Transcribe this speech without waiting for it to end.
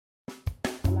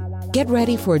Get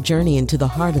ready for a journey into the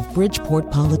heart of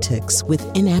Bridgeport politics with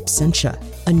In Absentia,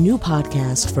 a new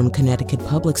podcast from Connecticut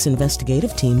Public's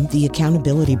investigative team, The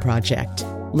Accountability Project.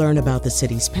 Learn about the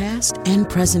city's past and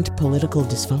present political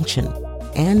dysfunction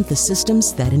and the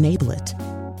systems that enable it.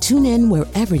 Tune in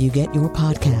wherever you get your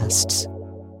podcasts.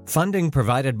 Funding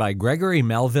provided by Gregory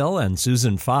Melville and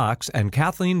Susan Fox and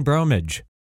Kathleen Bromage.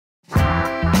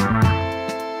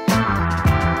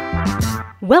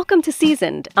 Welcome to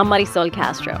Seasoned. I'm Marisol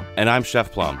Castro. And I'm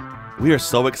Chef Plum. We are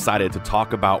so excited to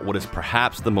talk about what is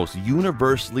perhaps the most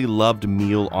universally loved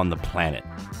meal on the planet,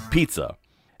 pizza.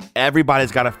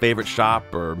 Everybody's got a favorite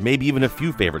shop, or maybe even a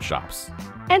few favorite shops.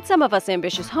 And some of us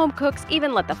ambitious home cooks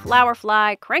even let the flour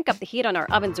fly, crank up the heat on our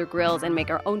ovens or grills, and make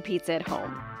our own pizza at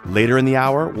home. Later in the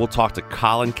hour, we'll talk to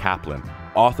Colin Kaplan,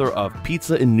 author of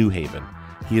Pizza in New Haven.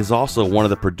 He is also one of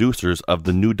the producers of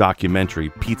the new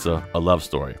documentary, Pizza, A Love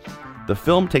Story. The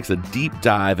film takes a deep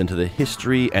dive into the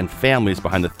history and families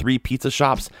behind the three pizza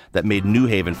shops that made New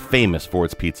Haven famous for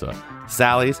its pizza: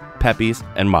 Sally's, Pepe's,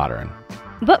 and Modern.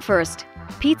 But first,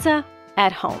 pizza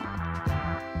at home.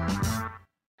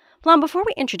 Plum, before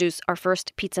we introduce our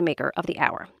first pizza maker of the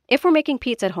hour, if we're making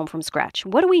pizza at home from scratch,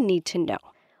 what do we need to know?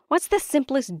 What's the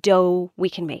simplest dough we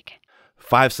can make?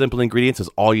 5 simple ingredients is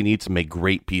all you need to make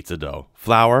great pizza dough: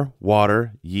 flour,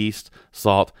 water, yeast,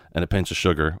 salt, and a pinch of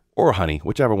sugar, or honey,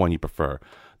 whichever one you prefer.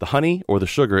 The honey or the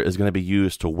sugar is going to be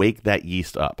used to wake that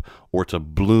yeast up, or to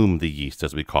bloom the yeast,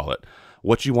 as we call it.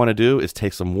 What you want to do is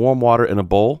take some warm water in a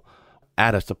bowl,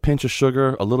 add a pinch of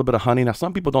sugar, a little bit of honey. Now,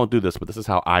 some people don't do this, but this is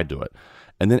how I do it.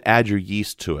 And then add your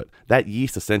yeast to it. That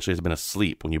yeast essentially has been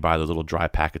asleep when you buy those little dry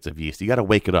packets of yeast. You got to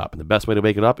wake it up. And the best way to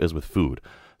wake it up is with food.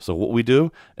 So what we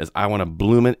do is I want to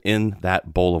bloom it in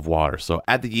that bowl of water. So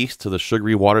add the yeast to the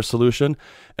sugary water solution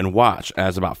and watch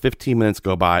as about 15 minutes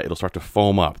go by, it'll start to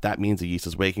foam up. That means the yeast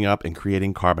is waking up and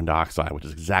creating carbon dioxide, which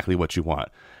is exactly what you want.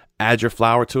 Add your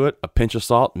flour to it, a pinch of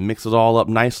salt, mix it all up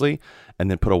nicely,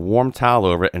 and then put a warm towel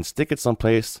over it and stick it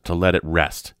someplace to let it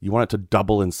rest. You want it to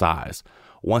double in size.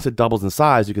 Once it doubles in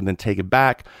size, you can then take it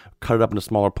back, cut it up into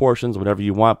smaller portions, whatever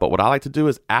you want. But what I like to do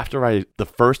is after the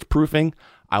first proofing,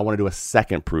 I want to do a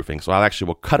second proofing. So I actually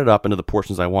will cut it up into the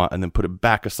portions I want and then put it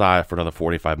back aside for another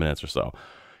 45 minutes or so.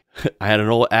 I had an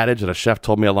old adage that a chef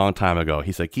told me a long time ago.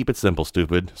 He said, keep it simple,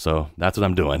 stupid. So that's what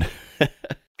I'm doing.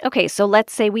 Okay, so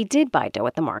let's say we did buy dough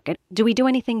at the market. Do we do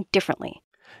anything differently?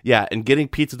 Yeah, and getting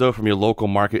pizza dough from your local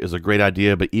market is a great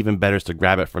idea, but even better is to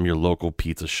grab it from your local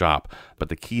pizza shop. But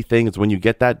the key thing is when you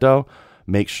get that dough,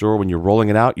 make sure when you're rolling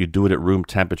it out, you do it at room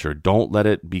temperature. Don't let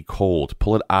it be cold.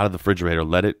 Pull it out of the refrigerator.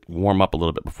 Let it warm up a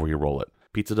little bit before you roll it.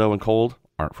 Pizza dough and cold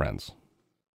aren't friends.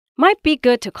 Might be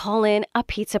good to call in a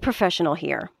pizza professional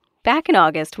here. Back in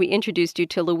August, we introduced you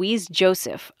to Louise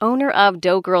Joseph, owner of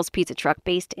Dough Girls Pizza Truck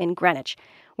based in Greenwich,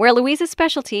 where Louise's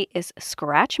specialty is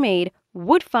scratch-made,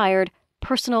 wood-fired,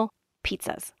 personal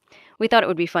pizzas. We thought it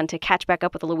would be fun to catch back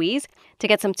up with Louise to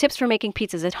get some tips for making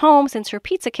pizzas at home since her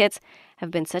pizza kits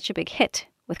have been such a big hit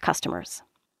with customers.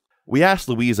 We asked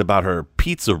Louise about her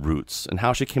pizza roots and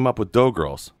how she came up with Dough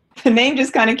Girls. The name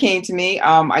just kind of came to me.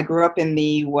 I grew up in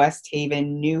the West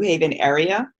Haven, New Haven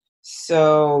area.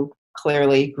 So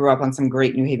clearly grew up on some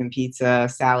great New Haven pizza,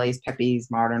 Sally's,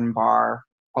 Pepe's, Modern Bar,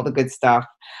 all the good stuff.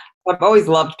 I've always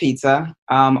loved pizza,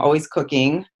 always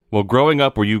cooking. Well, growing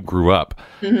up where you grew up,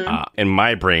 Mm-hmm. in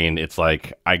my brain, it's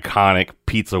like iconic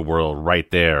pizza world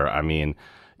right there. I mean,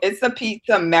 It's the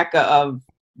pizza mecca of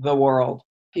the world.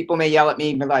 People may yell at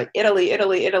me and be like, Italy,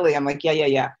 Italy, Italy. I'm like,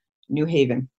 yeah. New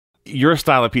Haven. your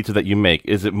style of pizza that you make,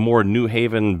 is it more New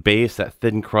Haven based, that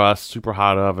thin crust, super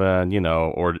hot oven,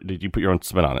 or did you put your own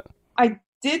spin on it? I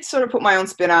did sort of put my own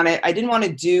spin on it. I didn't want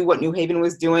to do what New Haven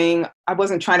was doing. I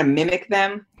wasn't trying to mimic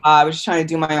them. I was just trying to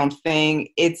do my own thing.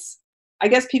 I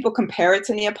guess people compare it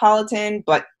to Neapolitan,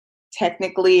 but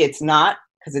technically it's not,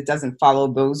 because it doesn't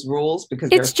follow those rules. Because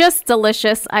it's just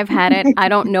delicious. I've had it. I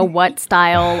don't know what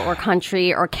style or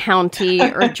country or county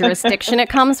or jurisdiction it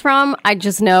comes from. I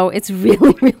just know it's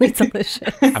really, really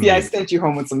delicious. I sent you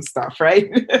home with some stuff,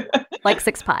 right? Like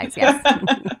 6 pies, yes.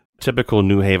 Typical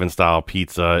New Haven style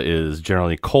pizza is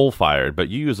generally coal-fired, but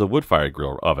you use a wood-fired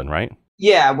grill oven, right?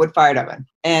 Yeah, wood-fired oven.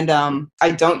 And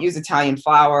I don't use Italian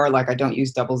flour. Like, I don't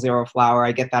use 00 flour.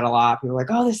 I get that a lot. People are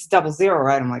like, oh, this is 00,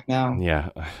 right? I'm like, no. Yeah.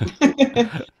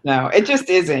 No, it just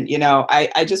isn't.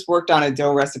 I just worked on a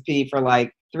dough recipe for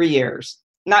like 3 years.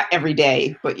 Not every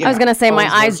day, but, I was going to say, my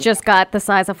eyes just got the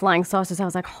size of flying saucers. I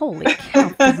was like, holy cow,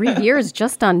 3 years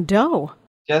just on dough.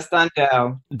 Just on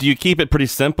dough. Do you keep it pretty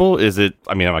simple?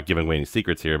 I'm not giving away any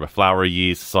secrets here, but flour,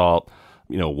 yeast, salt,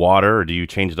 water, or do you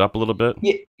change it up a little bit?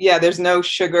 Yeah, there's no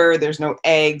sugar, there's no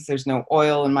eggs, there's no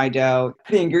oil in my dough.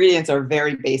 The ingredients are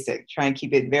very basic. Try and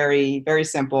keep it very, very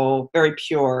simple, very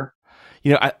pure.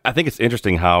 I think it's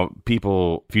interesting how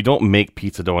people, if you don't make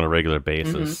pizza dough on a regular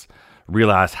basis,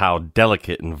 realize how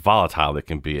delicate and volatile it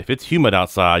can be. If it's humid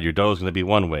outside, your dough is going to be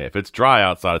one way. If it's dry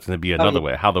outside, it's going to be another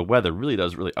way. How the weather really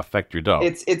does affect your dough.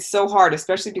 It's so hard,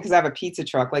 especially because I have a pizza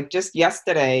truck. Like just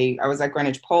yesterday, I was at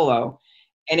Greenwich Polo,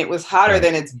 and it was hotter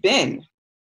than it's been.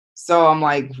 So I'm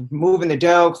like moving the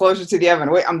dough closer to the oven.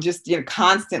 I'm just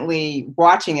constantly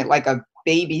watching it like a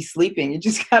baby sleeping. You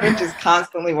just gotta just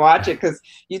constantly watch it, because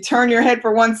you turn your head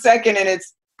for 1 second and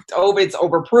it's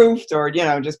overproofed, or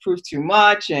just proofed too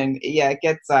much, and it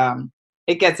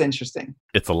gets interesting.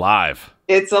 It's alive.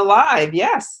 It's alive.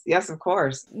 Yes, of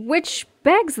course. Which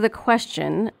begs the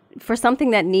question, for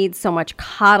something that needs so much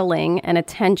coddling and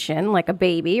attention, like a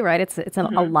baby, right? It's a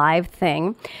live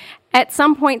thing. At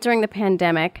some point during the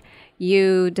pandemic,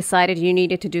 you decided you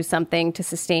needed to do something to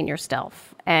sustain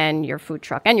yourself and your food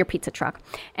truck and your pizza truck.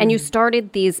 And you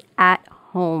started these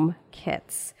at-home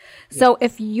kits. Yes. So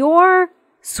if you're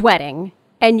sweating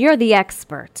and you're the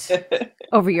expert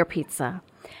over your pizza,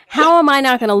 how am I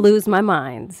not going to lose my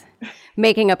mind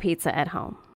making a pizza at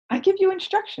home? I give you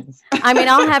instructions. I mean,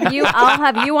 I'll have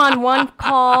you on one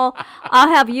call. I'll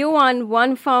have you on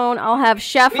one phone. I'll have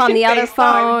Chef on the other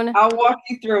phone. I'll walk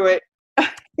you through it.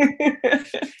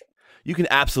 You can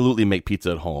absolutely make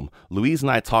pizza at home. Louise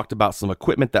and I talked about some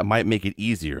equipment that might make it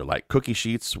easier, like cookie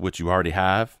sheets, which you already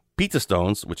have, pizza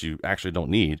stones, which you actually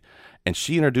don't need, and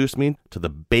she introduced me to the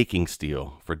baking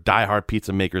steel for diehard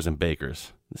pizza makers and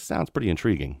bakers. This sounds pretty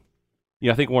intriguing.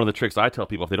 I think one of the tricks I tell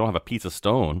people, if they don't have a pizza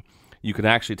stone, you can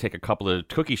actually take a couple of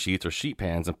cookie sheets or sheet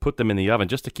pans and put them in the oven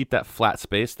just to keep that flat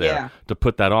space there to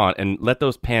put that on, and let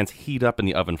those pans heat up in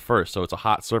the oven first, so it's a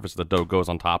hot surface the dough goes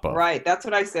on top of. Right. That's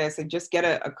what I say. I said just get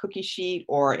a cookie sheet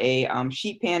or a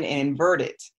sheet pan and invert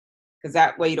it, because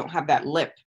that way you don't have that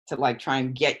lip to like try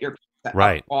and get your pizza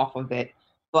up off of it.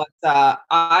 But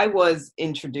I was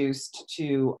introduced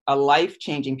to a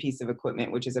life-changing piece of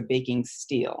equipment, which is a baking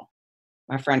steel.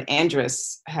 My friend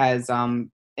Andres has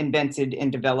invented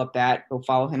and developed that. Go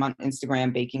follow him on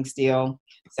Instagram, Baking Steel,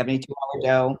 72-hour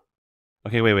dough.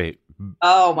 Okay, wait.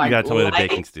 Oh, my God. You got to tell me the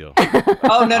baking steel.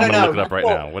 Oh, no. I'm going to look it up right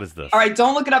now. What is this? All right,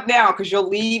 don't look it up now, because you'll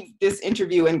leave this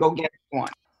interview and go get one.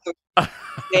 So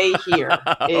stay here.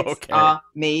 It's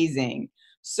amazing.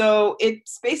 So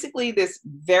it's basically this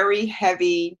very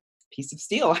heavy piece of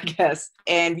steel, I guess,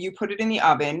 and you put it in the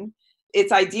oven.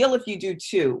 It's ideal if you do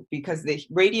two, because the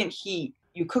radiant heat,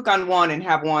 you cook on one and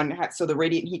have one, so the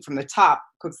radiant heat from the top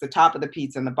cooks the top of the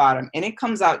pizza and the bottom, and it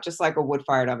comes out just like a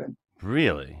wood-fired oven.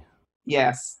 Really?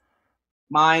 Yes.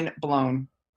 Mind blown.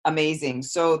 Amazing.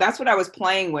 So that's what I was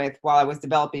playing with while I was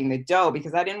developing the dough,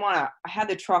 because I had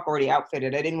the truck already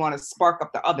outfitted. I didn't want to spark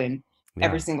up the oven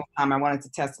every single time. I wanted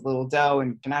to test a little dough,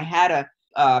 and I had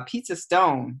a pizza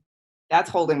stone that's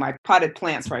holding my potted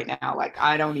plants right now. Like,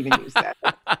 I don't even use that.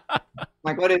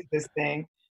 Like, what is this thing?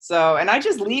 So, and I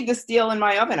just leave the steel in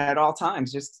my oven at all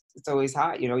times. Just, it's always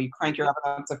hot. You crank your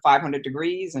oven up to 500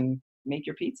 degrees and make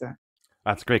your pizza.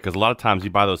 That's great, because a lot of times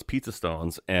you buy those pizza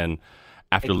stones, and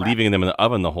after leaving them in the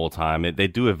oven the whole time, they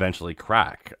do eventually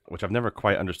crack, which I've never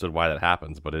quite understood why that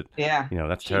happens. But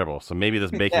that's terrible. So maybe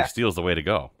this baking steel is the way to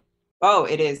go. Oh,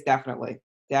 it is definitely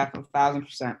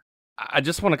 1,000%. I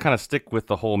just want to kind of stick with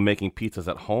the whole making pizzas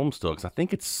at home still, because I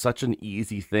think it's such an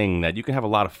easy thing that you can have a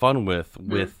lot of fun with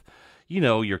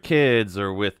your kids,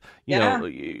 or with,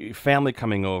 family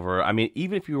coming over. I mean,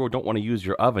 even if you don't want to use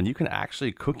your oven, you can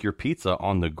actually cook your pizza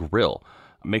on the grill.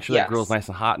 Make sure that grill's nice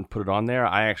and hot and put it on there.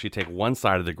 I actually take one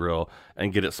side of the grill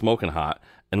and get it smoking hot,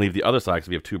 and leave the other side, because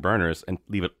we have two burners, and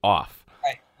leave it off.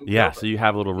 Right. Yeah, so you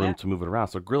have a little room to move it around.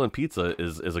 So grilling pizza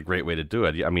is a great way to do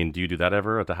it. I mean, do you do that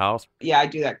ever at the house? Yeah, I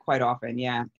do that quite often,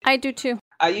 yeah. I do too.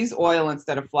 I use oil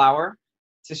instead of flour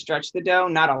to stretch the dough.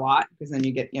 Not a lot, because then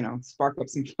you get, spark up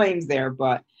some flames there.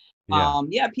 But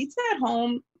pizza at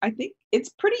home, I think it's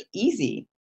pretty easy.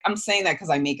 I'm saying that because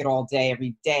I make it all day,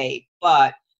 every day.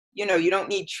 But, you don't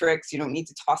need tricks. You don't need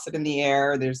to toss it in the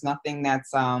air. There's nothing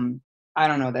that's,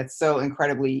 that's so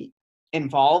incredibly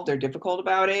involved or difficult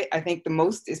about it. I think the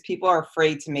most is people are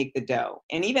afraid to make the dough.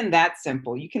 And even that's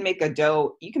simple. You can make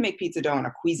pizza dough in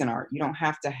a Cuisinart. You don't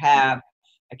have to have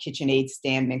a KitchenAid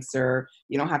stand mixer.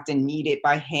 You don't have to knead it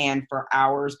by hand for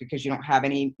hours because you don't have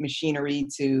any machinery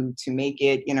to make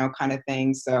it, kind of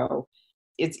thing. So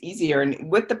it's easier.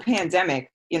 And with the pandemic,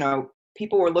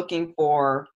 people were looking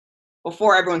for,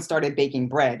 before everyone started baking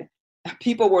bread,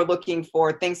 people were looking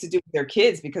for things to do with their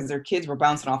kids because their kids were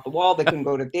bouncing off the wall. They couldn't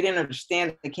they didn't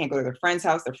understand they can't go to their friend's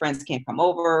house. Their friends can't come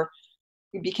over.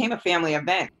 It became a family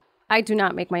event. I do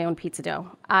not make my own pizza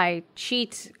dough. I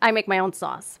cheat. I make my own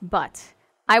sauce, but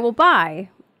I will buy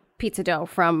pizza dough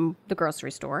from the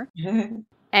grocery store.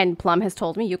 And Plum has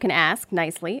told me you can ask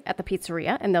nicely at the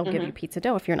pizzeria and they'll give you pizza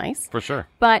dough if you're nice. For sure.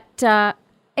 But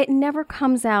it never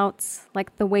comes out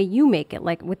like the way you make it,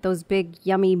 like with those big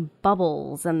yummy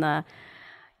bubbles and the,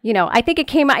 I think it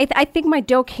came out, I think my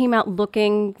dough came out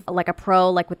looking like a pro,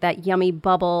 like with that yummy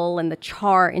bubble and the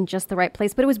char in just the right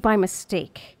place, but it was by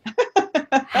mistake.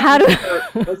 How do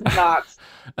It was not.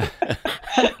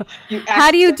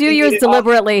 How do you do yours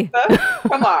deliberately?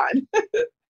 Come on.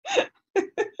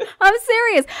 I'm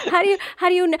serious. How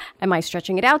do you, am I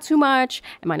stretching it out too much?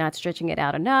 Am I not stretching it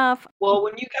out enough? Well,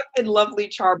 when you got the lovely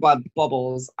char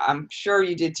bubbles, I'm sure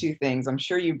you did two things. I'm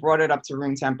sure you brought it up to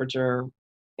room temperature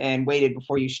and waited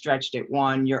before you stretched it.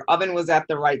 One, your oven was at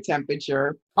the right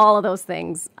temperature. All of those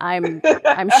things. I'm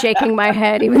shaking my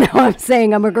head, even though I'm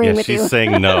saying I'm agreeing with you. She's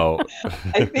saying no.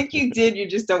 I think you did. You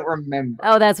just don't remember.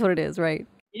 Oh, that's what it is, right?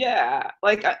 Yeah.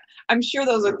 Like, I'm sure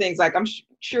those are things like, I'm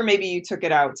sure maybe you took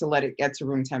it out to let it get to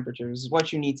room temperature is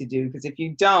what you need to do. Because if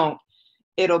you don't,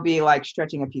 it'll be like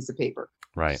stretching a piece of paper.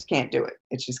 Right. You just can't do it.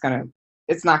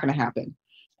 It's not going to happen.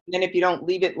 And then if you don't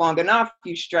leave it long enough,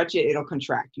 you stretch it, it'll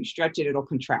contract. You stretch it, it'll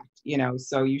contract,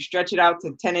 So you stretch it out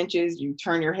to 10 inches, you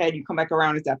turn your head, you come back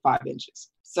around, it's at 5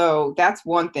 inches. So that's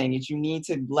one thing is you need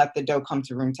to let the dough come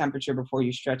to room temperature before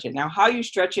you stretch it. Now, how you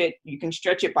stretch it, you can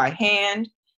stretch it by hand.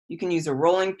 You can use a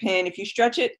rolling pin. If you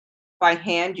stretch it by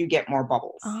hand, you get more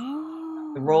bubbles.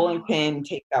 Oh. The rolling pin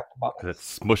takes out the bubbles.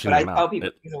 It's smushing But them I out. tell people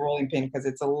to use a rolling pin because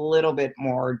it's a little bit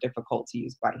more difficult to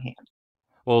use by hand.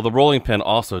 Well, the rolling pin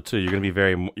also too. You're going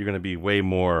to be way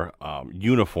more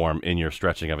uniform in your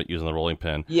stretching of it using the rolling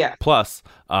pin. Yeah. Plus,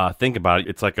 think about it.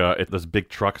 It's like those big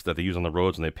trucks that they use on the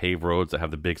roads when they pave roads that have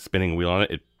the big spinning wheel on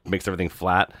it. It makes everything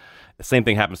flat. The same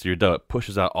thing happens to your dough. It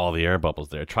pushes out all the air bubbles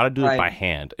there. Try to do it by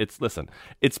hand. It's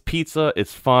pizza.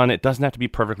 It's fun. It doesn't have to be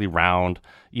perfectly round.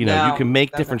 You can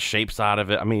make different shapes out of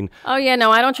it. I mean. Oh yeah,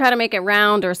 no, I don't try to make it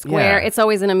round or square. Yeah. It's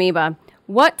always an amoeba.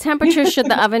 What temperature should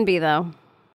the oven be though?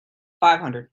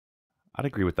 500. I'd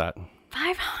agree with that.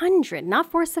 500, not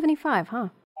 475, huh?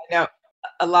 I know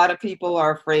a lot of people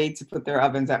are afraid to put their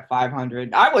ovens at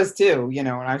 500. I was too, when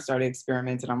I started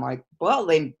experimenting. I'm like, well,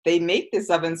 they make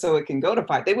this oven so it can go to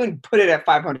 5. They wouldn't put it at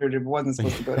 500 if it wasn't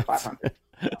supposed to go to 500.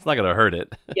 It's not going to hurt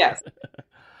it. Yes.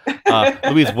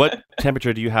 Louise, what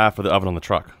temperature do you have for the oven on the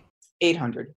truck?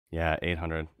 800. Yeah,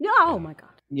 800. Oh my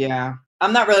God. Yeah.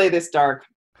 I'm not really this dark.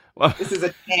 Well, This is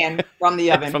a tan from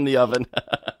the oven. From the oven.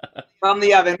 From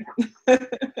the oven.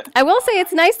 I will say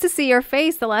it's nice to see your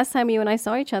face. The last time you and I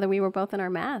saw each other, we were both in our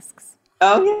masks.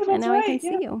 Oh, yeah, that's and now right. I can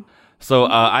see you. So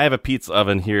I have a pizza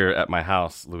oven here at my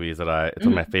house, Louise, it's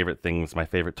one of my favorite things, my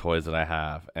favorite toys that I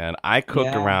have. And I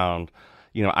cook around,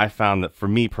 I found that for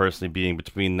me personally being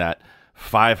between that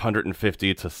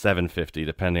 550 to 750,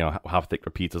 depending on how thick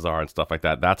your pizzas are and stuff like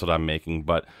that. That's what I'm making.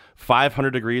 But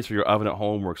 500 degrees for your oven at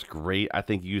home works great. I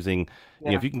think using,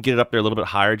 if you can get it up there a little bit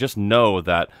higher, just know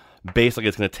that basically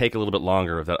it's going to take a little bit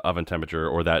longer if that oven temperature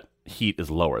or that heat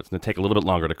is lower. It's going to take a little bit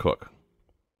longer to cook.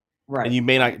 Right. And you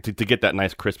may not, to get that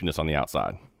nice crispiness on the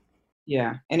outside.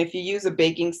 Yeah. And if you use a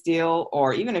baking steel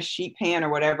or even a sheet pan or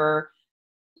whatever,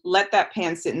 let that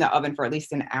pan sit in the oven for at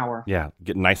least an hour. Yeah,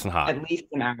 get nice and hot. At least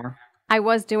an hour. I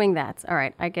was doing that. All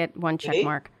right, I get one check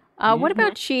mark. What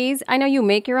about cheese? I know you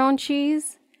make your own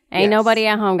cheese. Ain't nobody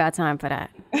at home got time for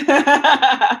that.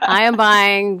 I am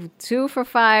buying 2 for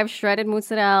 $5 shredded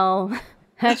mozzarella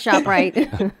at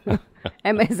ShopRite.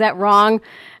 Is that wrong?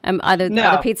 Are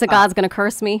the pizza gods going to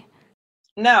curse me?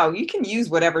 No, you can use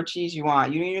whatever cheese you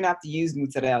want. You don't even have to use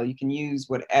mozzarella. You can use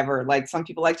whatever. Like some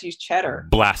people like to use cheddar.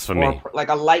 Blasphemy. Or like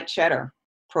a light cheddar.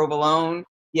 Provolone.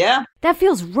 Yeah. That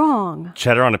feels wrong.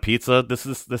 Cheddar on a pizza? This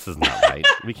is not right.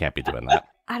 We can't be doing that.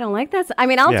 I don't like that. I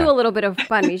mean, I'll do a little bit of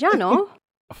Parmigiano.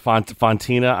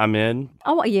 Fontina, I'm in.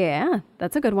 Oh, yeah.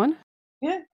 That's a good one.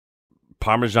 Yeah.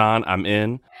 Parmesan, I'm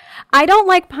in. I don't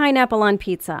like pineapple on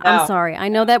pizza. No. I'm sorry. I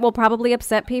know that will probably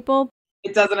upset people.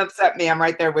 It doesn't upset me. I'm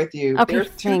right there with you. Okay, There's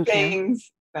 2 things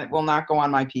that will not go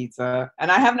on my pizza.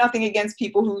 And I have nothing against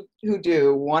people who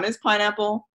do. One is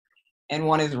pineapple and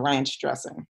one is ranch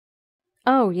dressing.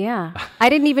 Oh, yeah. I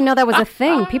didn't even know that was a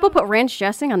thing. People put ranch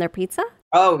dressing on their pizza?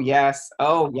 Oh, yes.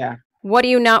 Oh, yeah. What do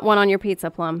you not want on your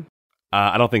pizza, Plum?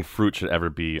 I don't think fruit should ever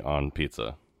be on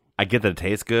pizza. I get that it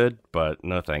tastes good, but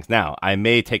no thanks. Now, I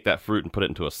may take that fruit and put it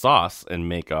into a sauce and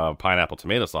make a pineapple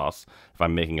tomato sauce if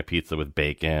I'm making a pizza with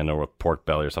bacon or with pork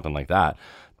belly or something like that.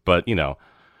 But,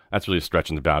 That's really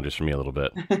stretching the boundaries for me a little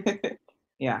bit.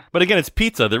 Yeah. But again, it's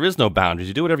pizza. There is no boundaries.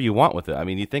 You do whatever you want with it. I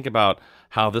mean, you think about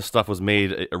how this stuff was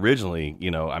made originally.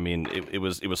 I mean, it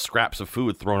was scraps of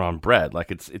food thrown on bread.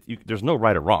 Like there's no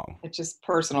right or wrong. It's just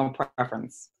personal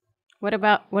preference. What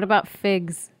about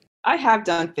figs? I have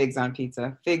done figs on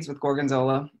pizza. Figs with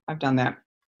gorgonzola. I've done that.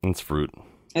 It's fruit.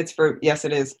 It's fruit. Yes,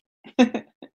 it is.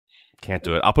 Can't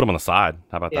do it. I'll put them on the side.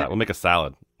 How about Yeah. that? We'll make a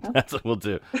salad. That's what we'll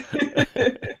do.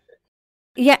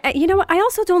 Yeah, you know what? I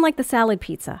also don't like the salad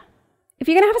pizza. If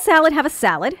you're going to have a salad, have a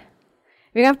salad. If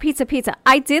you're going to have pizza.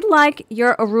 I did like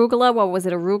your arugula. What was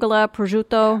it? Arugula,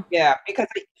 prosciutto? Yeah,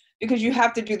 because you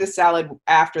have to do the salad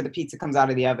after the pizza comes out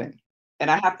of the oven. And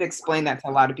I have to explain that to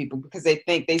a lot of people because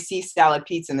they see salad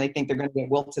pizza and they think they're going to get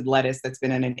wilted lettuce that's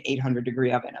been in an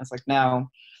 800-degree oven. I was like, no.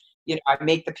 I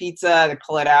make the pizza, I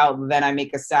pull it out, then I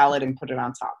make a salad and put it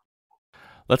on top.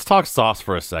 Let's talk sauce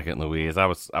for a second, Louise. I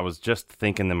was just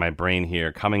thinking in my brain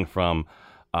here, coming from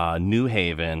New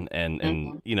Haven,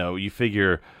 and you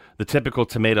figure the typical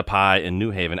tomato pie in New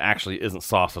Haven actually isn't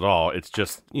sauce at all. It's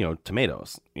just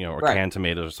tomatoes, or Right. canned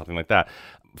tomatoes or something like that.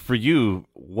 For you,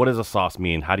 what does a sauce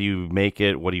mean? How do you make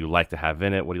it? What do you like to have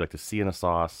in it? What do you like to see in a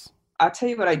sauce? I'll tell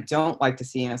you what I don't like to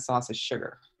see in a sauce is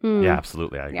sugar. Yeah,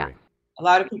 absolutely, I agree. Yeah. A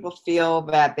lot of people feel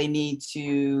that they need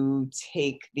to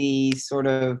take the sort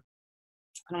of,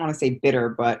 I don't want to say bitter,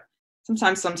 but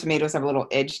sometimes some tomatoes have a little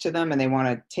edge to them and they want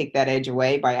to take that edge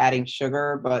away by adding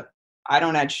sugar, but I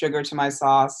don't add sugar to my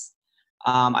sauce.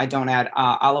 I don't add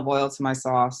olive oil to my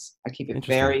sauce. I keep it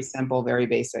very simple, very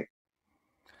basic.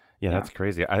 Yeah, that's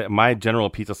crazy. My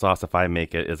general pizza sauce, if I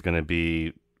make it, is going to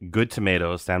be good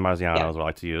tomatoes. San Marzano is what I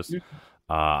like to use.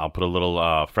 I'll put a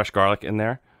little fresh garlic in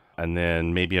there, and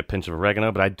then maybe a pinch of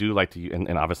oregano. But I do like to,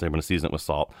 and obviously I'm going to season it with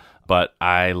salt. But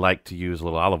I like to use a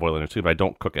little olive oil in there too. But I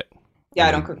don't cook it. Yeah,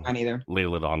 I don't cook mine either.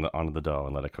 Ladle it onto the dough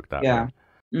and let it cook that Yeah. way.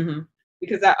 Mm-hmm.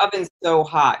 Because that oven's so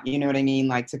hot, you know what I mean?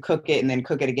 Like to cook it and then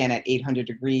cook it again at 800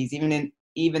 degrees,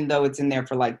 even though it's in there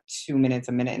for like 2 minutes,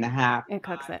 a minute and a half. It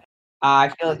cooks it. I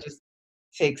feel it just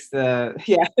takes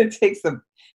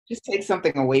takes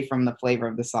something away from the flavor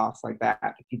of the sauce like that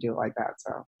if you do it like that.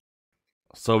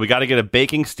 So we got to get a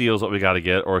baking steel is what we got to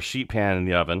get, or a sheet pan in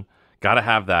the oven. Got to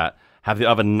have that. Have the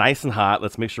oven nice and hot.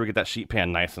 Let's make sure we get that sheet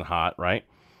pan nice and hot, right?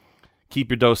 Keep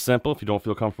your dough simple. If you don't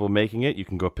feel comfortable making it, you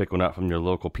can go pick one up from your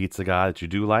local pizza guy that you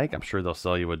do like. I'm sure they'll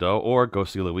sell you a dough, or go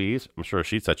see Louise. I'm sure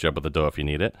she'd set you up with a dough if you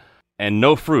need it. And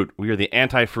no fruit. We are the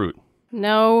anti-fruit.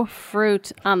 No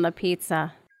fruit on the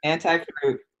pizza.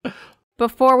 Anti-fruit.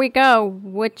 Before we go,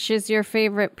 which is your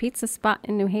favorite pizza spot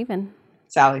in New Haven?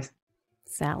 Sally's.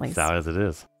 Sally's. Sally's it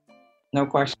is. No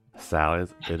question.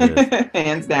 Sally's it is.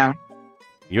 Hands down.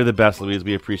 You're the best, Louise.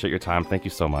 We appreciate your time. Thank you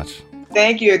so much.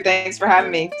 Thank you. Thanks for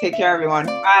having me. Take care, everyone.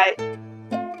 Bye.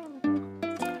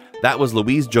 That was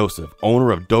Louise Joseph,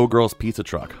 owner of Dough Girls Pizza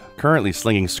Truck, currently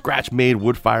slinging scratch-made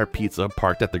wood-fire pizza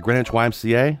parked at the Greenwich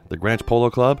YMCA, the Greenwich Polo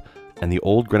Club, and the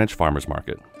Old Greenwich Farmers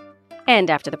Market. And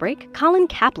after the break, Colin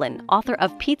Kaplan, author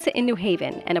of Pizza in New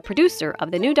Haven and a producer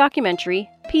of the new documentary,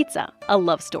 Pizza, A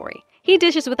Love Story. He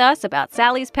dishes with us about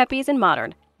Sally's, Pepe's, and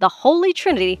Modern, the holy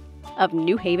trinity of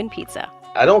New Haven pizza.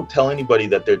 I don't tell anybody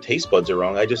that their taste buds are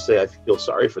wrong. I just say I feel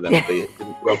sorry for them if they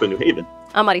didn't grow up in New Haven.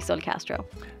 I'm Marisol Castro.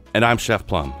 And I'm Chef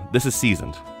Plum. This is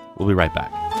Seasoned. We'll be right back.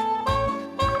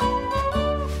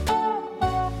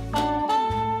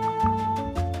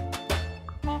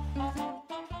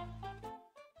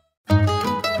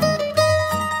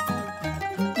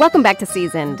 Welcome back to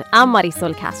Seasoned. I'm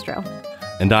Marisol Castro.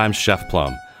 And I'm Chef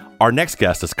Plum. Our next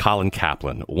guest is Colin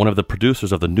Kaplan, one of the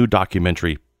producers of the new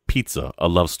documentary, Pizza, A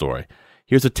Love Story.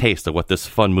 Here's a taste of what this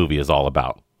fun movie is all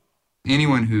about.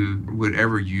 Anyone who would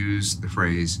ever use the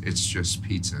phrase, "it's just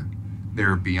pizza,"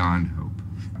 they're beyond hope.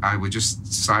 I would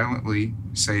just silently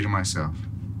say to myself,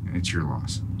 "It's your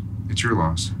loss. It's your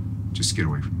loss. Just get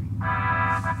away from me."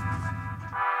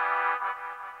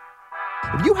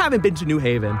 If you haven't been to New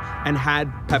Haven and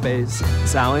had Pepe's,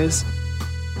 Sally's,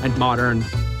 and Modern,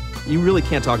 you really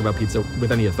can't talk about pizza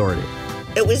with any authority.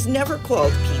 It was never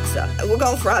called pizza. We're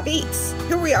going for our beets.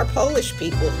 Here we are, Polish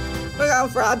people. We're going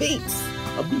for our beets.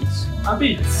 A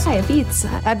beets. Hi, a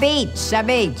pizza. A beets.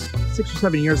 6 or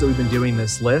 7 years that we've been doing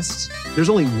this list, there's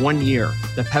only 1 year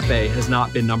that Pepe has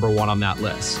not been number one on that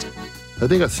list. I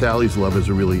think Sally's lovers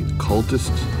are really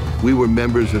cultists. We were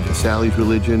members of Sally's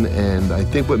religion, and I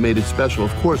think what made it special,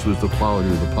 of course, was the quality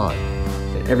of the pie.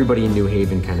 Everybody in New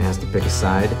Haven kind of has to pick a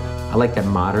side. I like that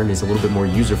Modern is a little bit more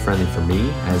user-friendly for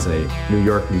me as a New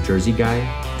York, New Jersey guy.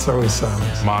 It's always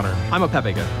Sally's. Modern. I'm a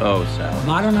Pepe guy. Oh, Sally's.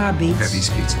 Modern or beets? Pepe's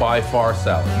pizza. By far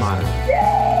Sally's. Modern.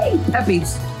 Yay!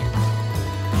 Pepe's.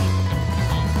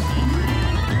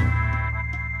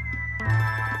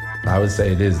 I would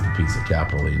say it is the pizza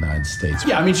capital of the United States.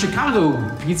 Yeah, I mean,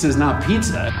 Chicago pizza is not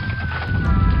pizza.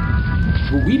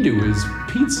 What we do is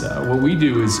pizza. What we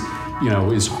do is,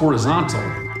 is horizontal.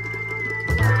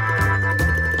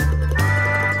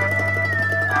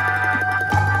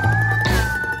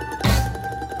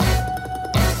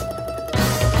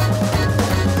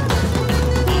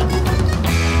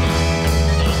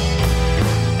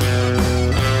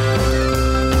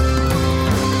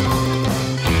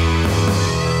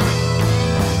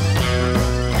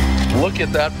 Look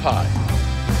at that pie.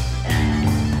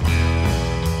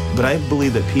 But I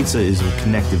believe that pizza is a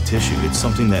connective tissue. It's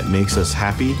something that makes us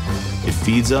happy. It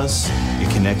feeds us.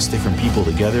 It connects different people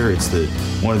together. It's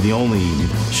one of the only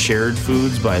shared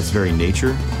foods by its very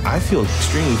nature. I feel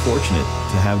extremely fortunate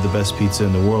to have the best pizza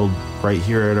in the world right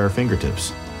here at our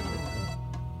fingertips.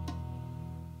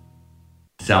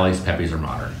 Sally's, Pepe's, or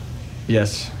Modern?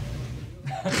 Yes.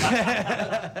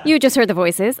 You just heard the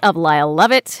voices of Lyle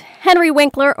Lovett, Henry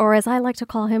Winkler, or as I like to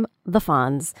call him, the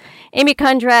Fonz, Amy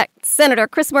Kundrat, Senator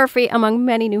Chris Murphy, among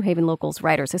many New Haven locals,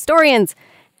 writers, historians,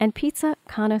 and pizza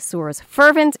connoisseurs,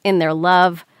 fervent in their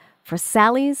love for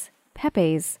Sally's,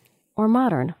 Pepe's, or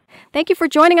Modern. Thank you for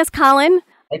joining us, Colin.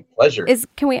 My pleasure.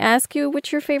 Can we ask you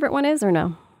which your favorite one is or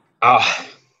no?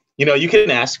 You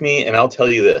can ask me and I'll tell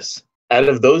you this. Out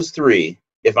of those three,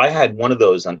 if I had one of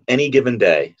those on any given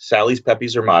day, Sally's,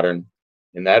 Pepe's, or Modern,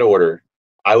 in that order,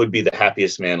 I would be the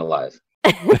happiest man alive.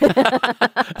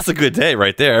 That's a good day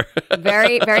right there.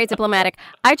 Very, very diplomatic.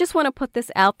 I just want to put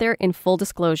this out there in full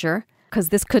disclosure, because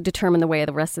this could determine the way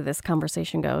the rest of this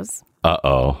conversation goes.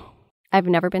 Uh-oh. I've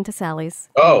never been to Sally's.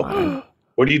 Oh,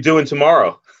 what are you doing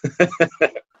tomorrow?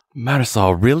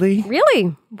 Marisol, really?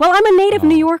 Really? Well, I'm a native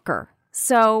New Yorker.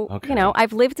 So,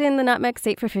 I've lived in the Nutmeg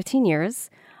State for 15 years.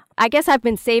 I guess I've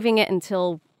been saving it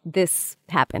until this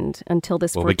happened,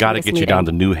 Well, we got to get you down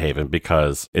to New Haven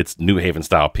because it's New Haven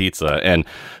style pizza. And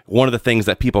one of the things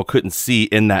that people couldn't see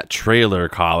in that trailer,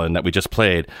 Colin, that we just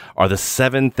played are the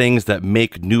 7 things that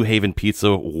make New Haven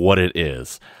pizza what it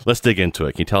is. Let's dig into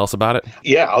it. Can you tell us about it?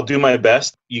 Yeah, I'll do my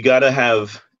best. You got to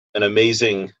have an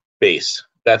amazing base.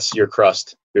 That's your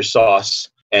crust, your sauce.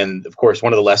 And of course,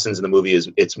 one of the lessons in the movie is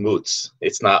it's moots.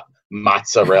 It's not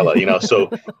mozzarella, so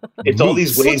it's all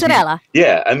these ways.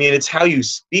 Yeah, I mean, it's how you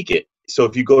speak it. So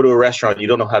if you go to a restaurant, you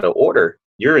don't know how to order,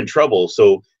 you're in trouble.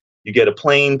 So you get a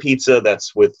plain pizza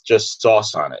that's with just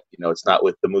sauce on it. It's not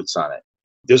with the moots on it.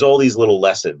 There's all these little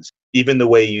lessons. Even the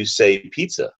way you say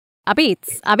pizza.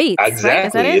 Abits.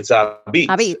 Exactly. Right? It's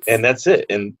abits. And that's it.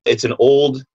 And it's an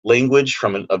old language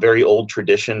from a very old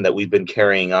tradition that we've been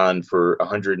carrying on for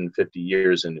 150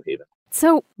 years in New Haven.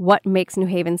 So what makes New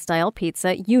Haven style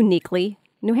pizza uniquely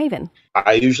New Haven?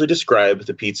 I usually describe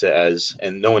the pizza as,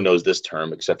 and no one knows this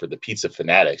term except for the pizza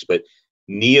fanatics, but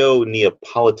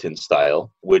Neapolitan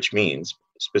style, which means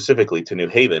specifically to New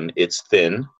Haven, it's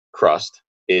thin crust,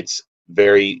 it's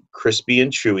very crispy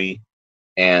and chewy,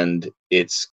 and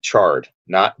it's charred,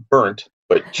 not burnt,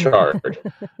 but charred,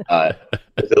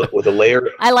 with a layer.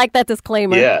 I like that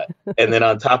disclaimer. Yeah, and then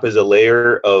on top is a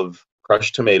layer of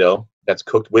crushed tomato that's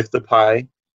cooked with the pie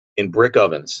in brick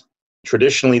ovens.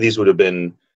 Traditionally, these would have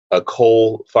been a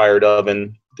coal-fired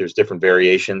oven. There's different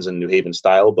variations in New Haven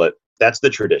style, but that's the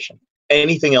tradition.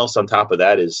 Anything else on top of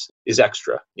that is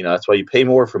extra. That's why you pay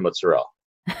more for mozzarella.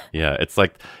 Yeah, it's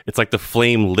like the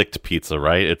flame-licked pizza,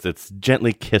 right? It's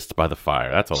gently kissed by the fire.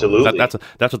 That's all. Absolutely.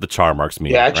 That's what the char marks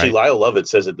mean. Yeah, actually, right? Lyle Lovett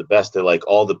says it the best. They're like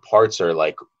all the parts are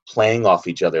like playing off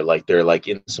each other, like they're like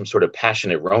in some sort of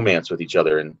passionate romance with each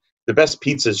other. And the best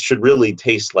pizzas should really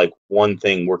taste like one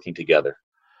thing working together.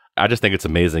 I just think it's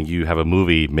amazing you have a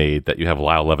movie made that you have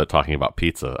Lyle Lovett talking about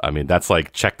pizza. I mean, that's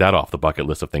like, check that off the bucket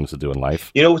list of things to do in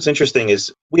life. What's interesting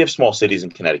is we have small cities in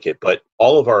Connecticut, but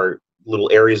all of our little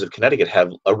areas of Connecticut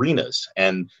have arenas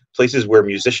and places where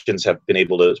musicians have been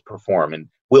able to perform and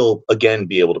will again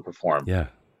be able to perform. Yeah.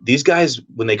 These guys,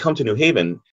 when they come to New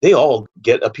Haven, they all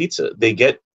get a pizza. They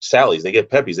get Sally's, they get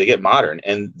Pepe's, they get Modern,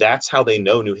 and that's how they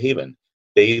know New Haven.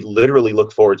 They literally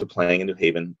look forward to playing in New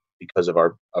Haven because of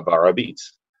our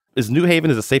beats. Is New Haven,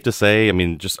 is it safe to say, I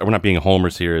mean, we're not being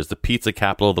homers here, is the pizza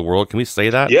capital of the world? Can we say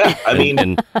that? Yeah, I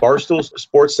mean, Barstool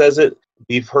Sports says it.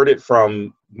 We've heard it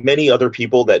from many other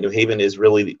people that New Haven is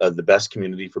really the best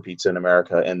community for pizza in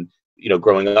America. And,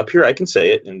 growing up here, I can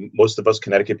say it. And most of us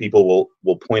Connecticut people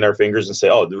will point our fingers and say,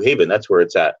 oh, New Haven, that's where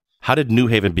it's at. How did New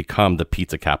Haven become the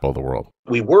pizza capital of the world?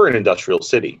 We were an industrial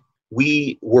city.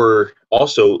 We were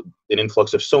also an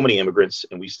influx of so many immigrants,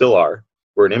 and we still are.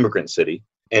 We're an immigrant city.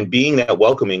 And being that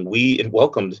welcoming, we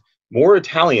welcomed more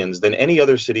Italians than any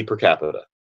other city per capita.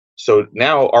 So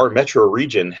now our metro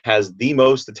region has the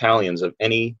most Italians of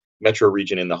any metro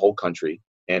region in the whole country.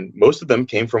 And most of them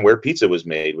came from where pizza was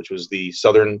made, which was the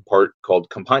southern part called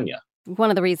Campania.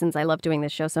 One of the reasons I love doing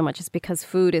this show so much is because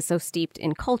food is so steeped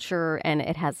in culture and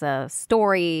it has a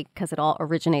story because it all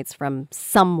originates from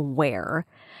somewhere.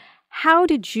 How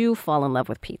did you fall in love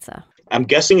with pizza? I'm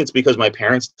guessing it's because my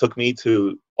parents took me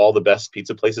to all the best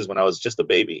pizza places when I was just a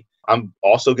baby. I'm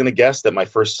also going to guess that my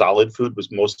first solid food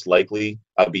was most likely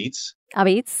Abits.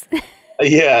 Abits?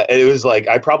 Yeah, it was like,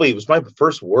 it was my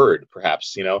first word,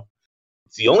 perhaps,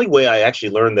 It's the only way I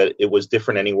actually learned that it was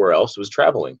different anywhere else was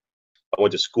traveling. I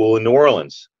went to school in New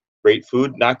Orleans. Great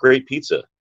food, not great pizza.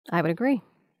 I would agree.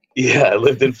 Yeah, I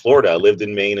lived in Florida. I lived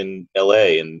in Maine and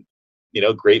LA. And,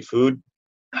 great food,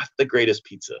 not the greatest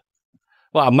pizza.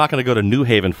 Well, I'm not going to go to New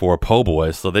Haven for a po'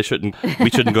 boy, so we shouldn't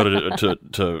go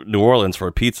to New Orleans for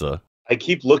a pizza. I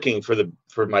keep looking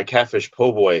for my catfish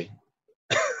po' boy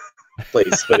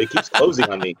place, but it keeps closing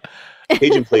on me.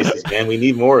 Cajun places, man, we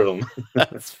need more of them.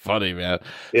 That's funny, man.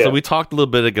 Yeah. So we talked a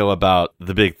little bit ago about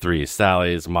the big three,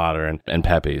 Sally's, Modern, and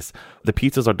Pepe's. The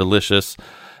pizzas are delicious.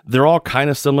 They're all kind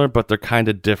of similar, but they're kind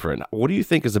of different. What do you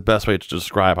think is the best way to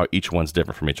describe how each one's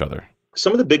different from each other?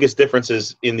 Some of the biggest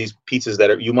differences in these pizzas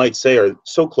that you might say are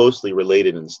so closely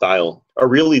related in style are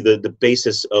really the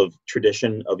basis of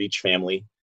tradition of each family,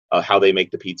 how they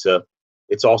make the pizza.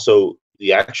 It's also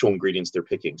the actual ingredients they're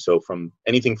picking. So from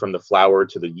anything from the flour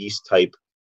to the yeast type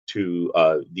to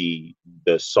the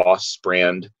sauce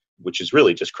brand, which is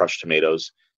really just crushed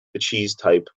tomatoes, the cheese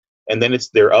type, and then it's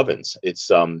their ovens. It's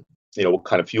what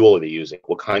kind of fuel are they using?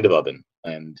 What kind of oven?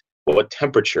 And what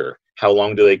temperature? How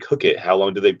long do they cook it? How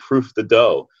long do they proof the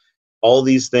dough? All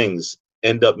these things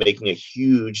end up making a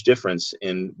huge difference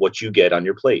in what you get on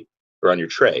your plate or on your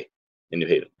tray in New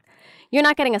Haven. You're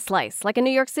not getting a slice. Like in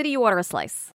New York City, you order a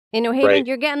slice. In New Haven, right.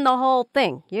 You're getting the whole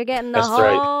thing. You're getting the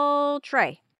whole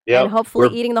tray. Yep. And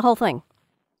hopefully eating the whole thing.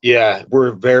 Yeah,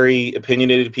 we're very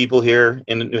opinionated people here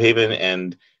in New Haven,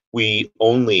 and we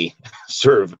only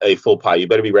serve a full pie. You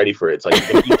better be ready for it. It's like you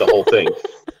can eat the whole thing.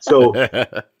 So,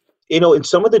 in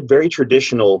some of the very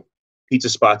traditional pizza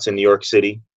spots in New York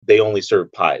City, they only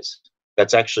serve pies.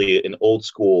 That's actually an old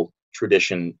school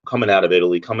tradition coming out of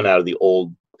Italy, coming out of the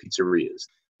old pizzerias.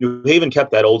 New Haven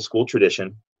kept that old school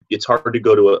tradition. It's hard to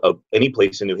go to any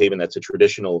place in New Haven that's a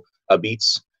traditional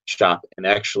Beats shop and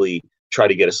actually try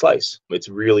to get a slice. It's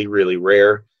really, really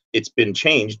rare. It's been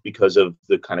changed because of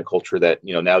the kind of culture that,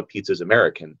 now pizza is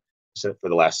American for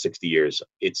the last 60 years.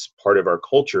 It's part of our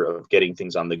culture of getting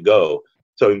things on the go.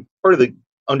 So part of the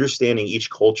understanding each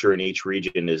culture in each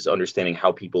region is understanding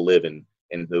how people live in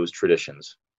those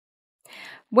traditions.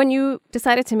 When you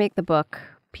decided to make the book,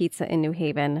 Pizza in New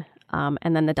Haven,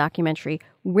 and then the documentary,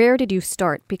 where did you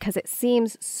start? Because it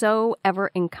seems so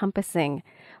ever-encompassing.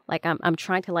 Like I'm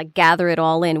trying to gather it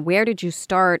all in. Where did you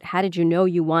start? How did you know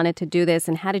you wanted to do this?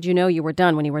 And how did you know you were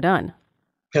done when you were done?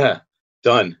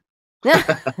 Done.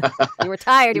 You were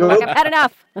tired. You were like, I've had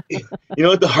enough. You know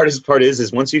what the hardest part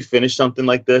is once you finish something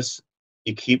like this,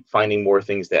 you keep finding more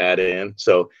things to add in.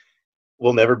 So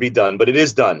we'll never be done, but it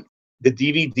is done. The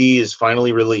DVD is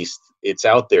finally released. It's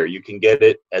out there. You can get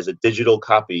it as a digital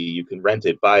copy. You can rent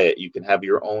it, buy it. You can have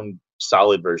your own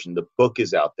solid version. The book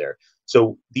is out there.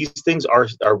 So these things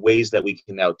are ways that we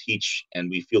can now teach, and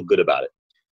we feel good about it.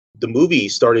 The movie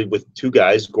started with two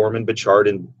guys, Gorman Bichard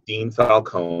and Dean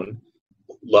Falcone,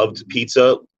 loved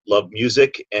pizza, loved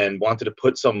music, and wanted to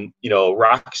put some,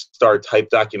 rock star type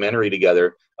documentary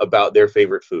together about their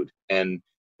favorite food. And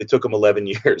it took them 11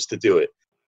 years to do it.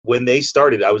 When they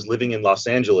started, I was living in Los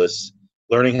Angeles,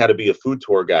 learning how to be a food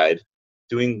tour guide,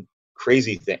 doing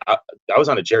crazy things. I was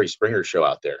on a Jerry Springer show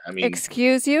out there. I mean,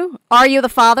 excuse you? Are you the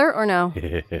father or no?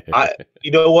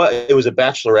 You know what? It was a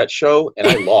bachelorette show, and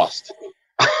I lost.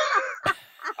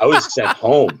 I was sent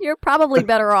home. You're probably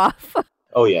better off.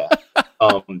 Oh yeah.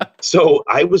 So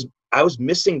I was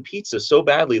missing pizza so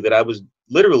badly that I was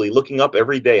literally looking up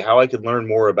every day how I could learn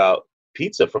more about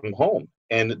pizza from home,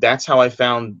 and that's how I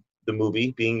found the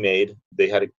movie being made. They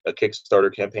had a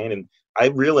Kickstarter campaign, and I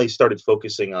really started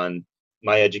focusing on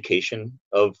my education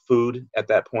of food at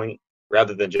that point,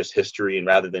 rather than just history and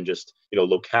rather than just,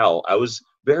 locale. I was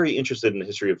very interested in the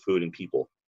history of food and people.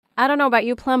 I don't know about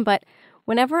you, Plum, but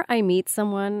whenever I meet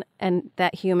someone and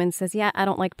that human says, yeah, I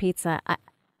don't like pizza,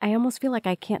 I almost feel like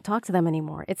I can't talk to them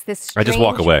anymore. It's this strange, I just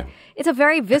walk away. It's a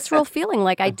very visceral feeling.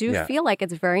 Like I do feel like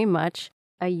it's very much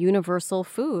a universal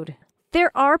food.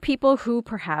 There are people who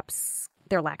perhaps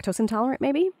they're lactose intolerant,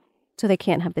 maybe, so they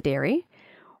can't have the dairy,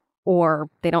 or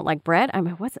they don't like bread. I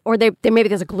mean, maybe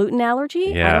there's a gluten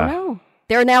allergy. Yeah. I don't know.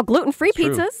 There are now gluten-free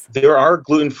pizzas. There are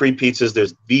gluten-free pizzas.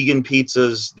 There's vegan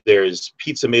pizzas. There's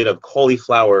pizza made of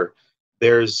cauliflower.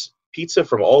 There's pizza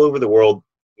from all over the world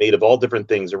made of all different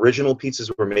things. Original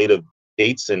pizzas were made of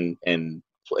dates and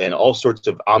all sorts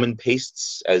of almond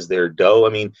pastes as their dough. I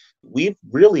mean, we've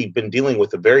really been dealing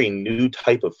with a very new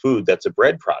type of food that's a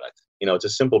bread product. It's a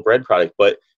simple bread product,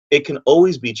 but it can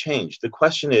always be changed. The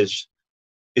question is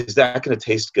that going to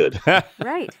taste good?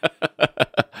 Right.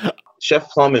 Chef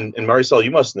Plum and Marisol,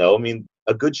 you must know, I mean,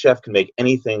 a good chef can make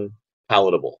anything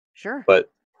palatable. Sure. But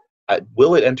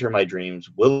will it enter my dreams?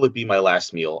 Will it be my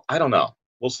last meal? I don't know.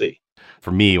 We'll see.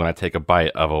 For me, when I take a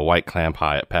bite of a white clam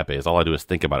pie at Pepe's, all I do is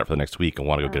think about it for the next week and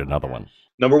want to go get another one.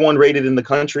 Number 1 rated in the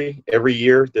country every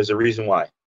year. There's a reason why.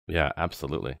 Yeah,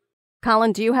 absolutely.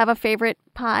 Colin, do you have a favorite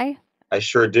pie? I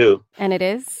sure do. And it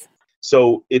is?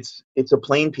 So it's a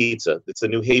plain pizza. It's a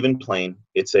New Haven plain.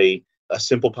 It's a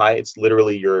simple pie. It's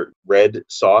literally your red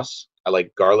sauce. I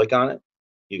like garlic on it.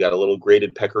 You got a little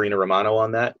grated pecorino romano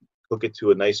on that. Cook it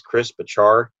to a nice crisp, a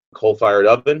char, coal-fired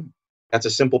oven. That's a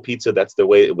simple pizza. That's the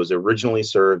way it was originally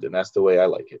served, and that's the way I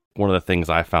like it. One of the things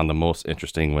I found the most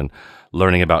interesting when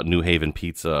learning about New Haven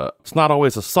pizza, it's not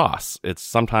always a sauce. It's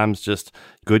sometimes just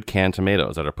good canned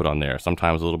tomatoes that are put on there.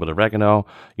 Sometimes a little bit of oregano,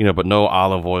 but no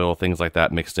olive oil, things like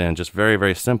that mixed in. Just very,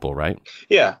 very simple, right?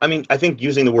 Yeah. I mean, I think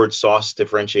using the word sauce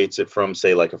differentiates it from,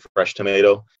 say, like a fresh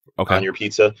tomato on your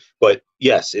pizza. But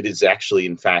yes, it is actually,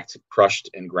 in fact, crushed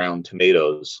and ground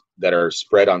tomatoes that are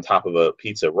spread on top of a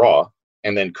pizza raw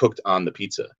and then cooked on the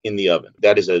pizza in the oven.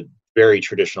 That is a very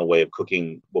traditional way of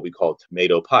cooking what we call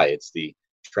tomato pie. It's the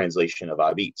translation of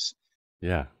habites.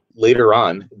 Yeah. Later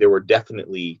on, there were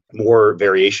definitely more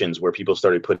variations where people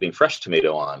started putting fresh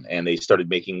tomato on, and they started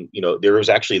making, there was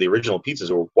actually the original pizzas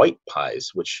were white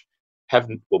pies, which have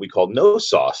what we call no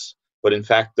sauce. But in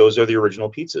fact, those are the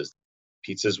original pizzas.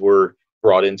 Pizzas were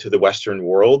brought into the Western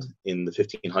world in the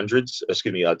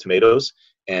 1500s, tomatoes.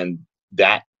 And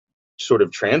that sort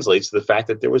of translates to the fact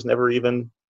that there was never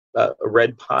even a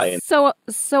red pie. So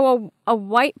a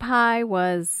white pie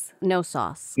was no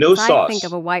sauce. No sauce. I think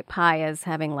of a white pie as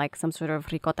having like some sort of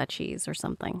ricotta cheese or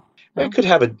something. No? It could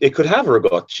have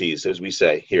ricotta cheese, as we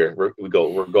say here. We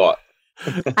go ricotta.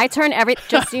 I turn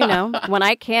just so you know, when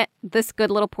I can't, this good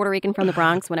little Puerto Rican from the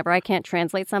Bronx, whenever I can't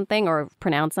translate something or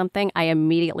pronounce something, I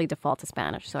immediately default to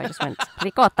Spanish. So I just went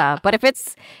ricotta. But if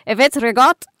it's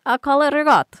ricotta, I'll call it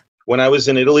ricotta. When I was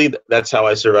in Italy, that's how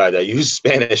I survived. I used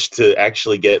Spanish to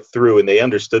actually get through, and they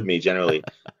understood me generally.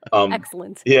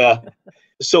 Excellent. Yeah.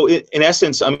 So in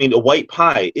essence, I mean, a white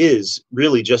pie is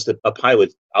really just a pie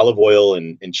with olive oil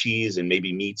and cheese and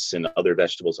maybe meats and other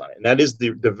vegetables on it. And that is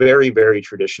the very, very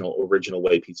traditional, original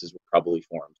way pizzas were probably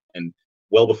formed, and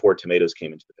well before tomatoes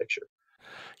came into the picture.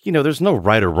 There's no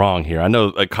right or wrong here. I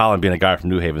know Colin, being a guy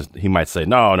from New Haven, he might say,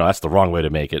 no, that's the wrong way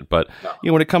to make it. But,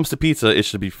 when it comes to pizza, it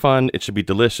should be fun, it should be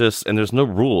delicious, and there's no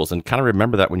rules. And kind of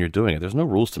remember that when you're doing it. There's no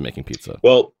rules to making pizza.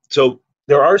 Well, so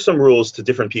there are some rules to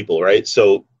different people, right?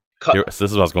 So this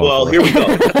is what I was going for. Well, here we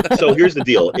go. So here's the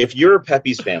deal. If you're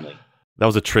Pepe's family. That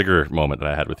was a trigger moment that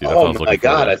I had with you. That's Oh, my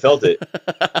God, I felt it.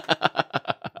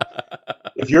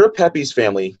 If you're a Pepe's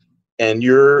family, and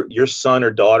your son or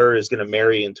daughter is going to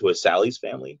marry into a Sally's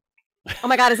family. Oh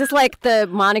my God, is this like the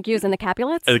Montagues and the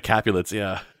Capulets? The Capulets,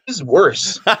 yeah. This is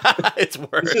worse. It's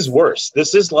worse. This is worse.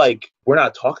 This is like, we're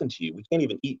not talking to you. We can't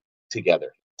even eat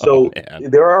together. So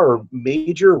there are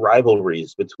major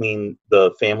rivalries between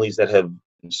the families that have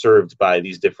been served by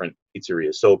these different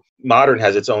pizzerias. So Modern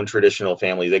has its own traditional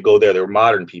family. They go there. They're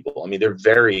modern people. I mean, they're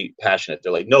very passionate.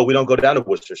 They're like, no, we don't go down to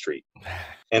Worcester Street.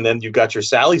 And then you've got your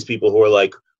Sally's people who are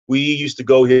like, we used to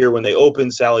go here when they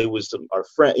opened. Sally was our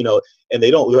friend, and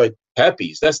they're like,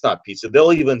 Pepe's, that's not pizza.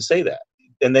 They'll even say that.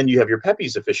 And then you have your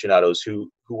Pepe's aficionados who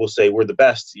will say, we're the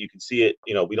best. You can see it.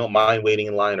 We don't mind waiting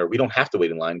in line, or we don't have to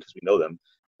wait in line because we know them.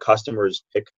 Customers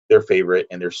pick their favorite,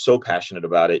 and they're so passionate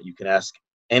about it. You can ask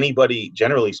anybody,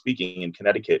 generally speaking, in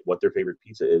Connecticut what their favorite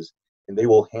pizza is, and they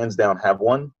will hands down have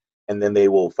one, and then they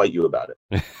will fight you about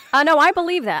it. No, I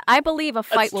believe that. I believe a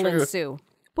fight will ensue.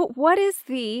 But what is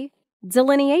the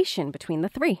delineation between the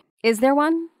three? Is there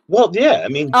one? Well, yeah, I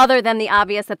mean, other than the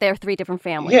obvious that they're three different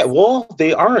families. Yeah, well,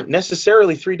 they aren't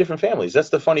necessarily three different families. That's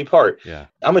the funny part. Yeah,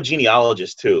 I'm a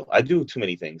genealogist too. I do too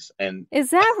many things. And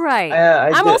is that right?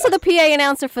 I'm also the PA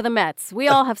announcer for the Mets. We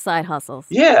all have side hustles.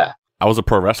 Yeah, I was a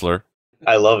pro wrestler.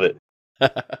 I love it.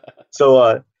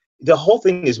 So the whole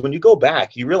thing is, when you go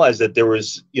back, you realize that there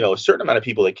was, a certain amount of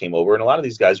people that came over, and a lot of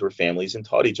these guys were families and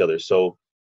taught each other. So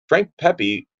Frank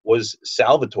Pepe was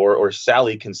Salvatore or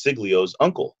Sally Consiglio's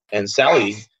uncle, and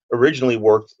Sally originally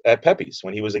worked at Pepe's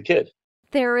when he was a kid.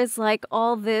 There is like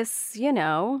all this,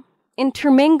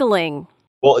 intermingling.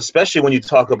 Well, especially when you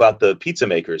talk about the pizza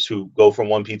makers who go from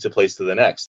one pizza place to the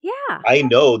next. Yeah. I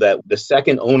know that the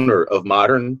second owner of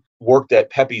Modern worked at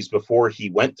Pepe's before he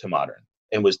went to Modern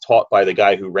and was taught by the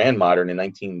guy who ran Modern in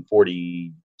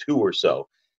 1942 or so.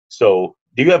 So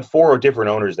you have 4 different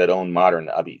owners that own Modern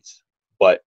Abits,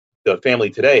 but the family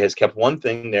today has kept one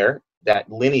thing there. That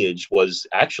lineage was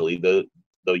actually the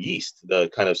yeast, the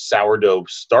kind of sourdough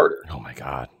starter. Oh my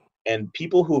God. And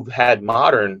people who've had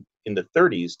Modern in the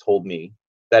 30s told me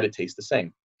that it tastes the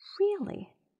same. Really?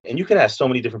 And you can ask so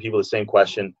many different people the same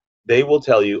question. They will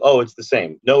tell you, oh, it's the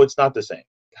same. No, it's not the same.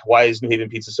 Why is New Haven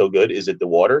pizza so good? Is it the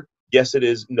water? Yes, it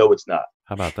is. No, it's not.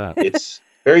 How about that? It's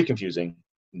very confusing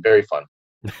and very fun.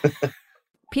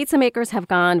 Pizza makers have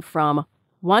gone from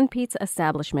one pizza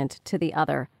establishment to the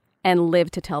other and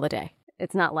live to tell the day.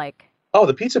 It's not like... Oh,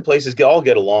 the pizza places all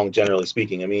get along, generally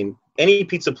speaking. I mean, any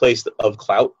pizza place of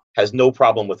clout has no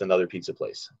problem with another pizza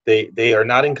place. They are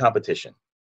not in competition.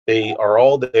 They are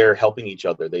all there helping each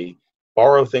other. They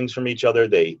borrow things from each other.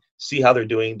 They see how they're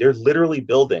doing. They're literally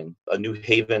building a New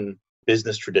Haven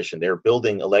business tradition. They're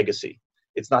building a legacy.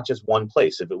 It's not just one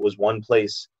place. If it was one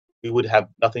place, we would have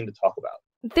nothing to talk about.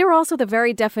 They're also the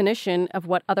very definition of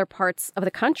what other parts of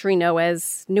the country know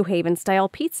as New Haven-style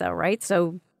pizza, right?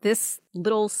 So this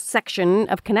little section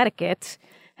of Connecticut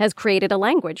has created a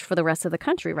language for the rest of the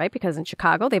country, right? Because in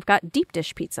Chicago, they've got deep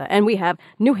dish pizza, and we have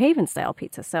New Haven-style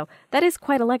pizza. So that is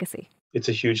quite a legacy. It's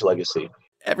a huge legacy.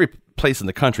 Every place in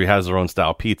the country has their own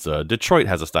style pizza. Detroit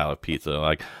has a style of pizza,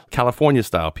 like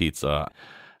California-style pizza.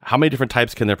 How many different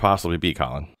types can there possibly be,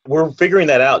 Colin? We're figuring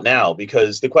that out now,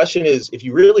 because the question is, if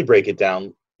you really break it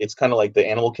down, it's kind of like the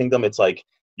animal kingdom. It's like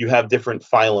you have different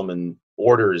phylum and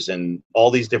orders and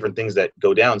all these different things that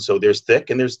go down. So there's thick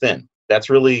and there's thin. That's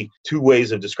really 2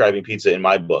 ways of describing pizza in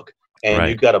my book. And Right.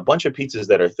 You've got a bunch of pizzas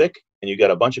that are thick and you've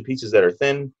got a bunch of pizzas that are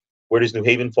thin. Where does New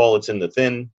Haven fall? It's in the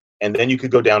thin. And then you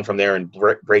could go down from there and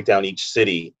break down each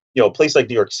city. You know, a place like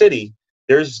New York City,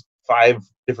 there's 5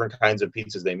 different kinds of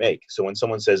pizzas they make. So when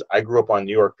someone says, I grew up on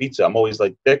New York pizza, I'm always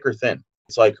like, thick or thin?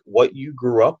 It's like what you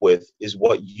grew up with is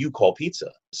what you call pizza.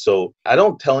 So I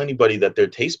don't tell anybody that their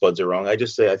taste buds are wrong. I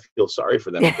just say I feel sorry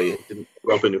for them if they didn't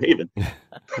grow up in New Haven.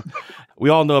 We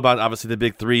all know about, obviously, the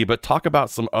big 3, but talk about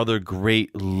some other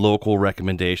great local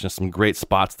recommendations, some great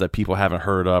spots that people haven't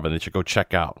heard of and they should go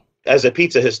check out. As a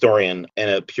pizza historian and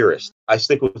a purist, I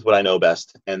stick with what I know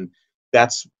best. And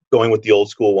that's going with the old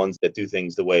school ones that do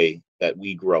things the way that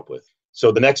we grew up with.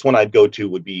 So the next one I'd go to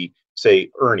would be, say,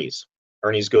 Ernie's.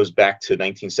 Ernie's goes back to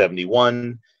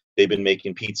 1971. They've been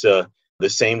making pizza the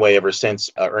same way ever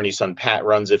since. Ernie's son Pat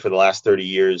runs it for the last 30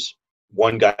 years.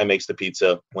 One guy makes the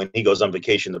pizza. When he goes on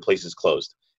vacation, the place is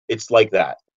closed. It's like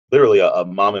that. Literally a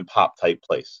mom and pop type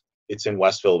place. It's in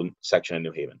Westville section of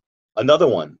New Haven. Another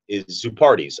one is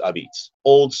Zupardi's Abits.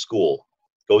 Old school.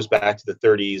 Goes back to the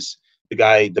 30s. The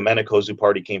guy, Domenico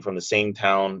Zupardi, came from the same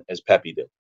town as Pepe did.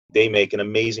 They make an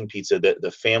amazing pizza.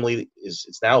 The family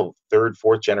it's now 3rd,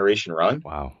 4th generation run.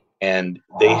 Wow. And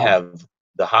they have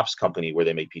the hops company where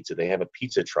they make pizza. They have a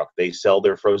pizza truck. They sell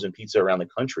their frozen pizza around the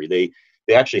country. They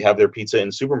actually have their pizza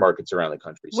in supermarkets around the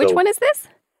country. Which one is this?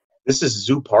 This is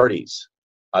Zupardi's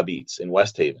Abits in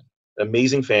West Haven.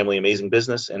 Amazing family, amazing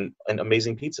business, and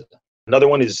amazing pizza. Another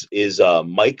one is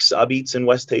Mike's Abits in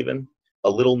West Haven, a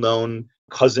little known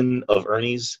cousin of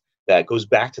Ernie's that goes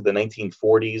back to the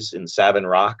 1940s in Savin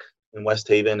Rock in West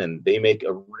Haven, and they make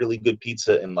a really good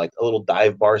pizza in like a little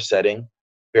dive bar setting.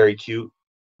 Very cute.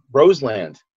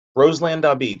 Roseland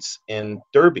Abits in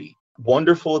Derby.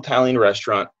 Wonderful Italian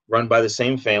restaurant run by the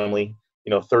same family,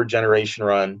 3rd generation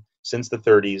run since the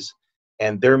 30s,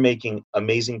 and they're making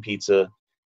amazing pizza.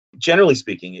 Generally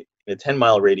speaking, in a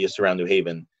 10-mile radius around New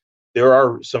Haven, there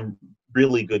are some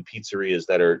really good pizzerias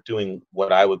that are doing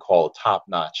what I would call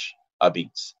top-notch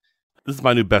Abits. This is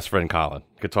my new best friend, Colin.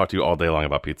 I could talk to you all day long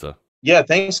about pizza. Yeah,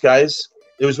 thanks, guys.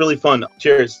 It was really fun.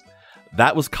 Cheers.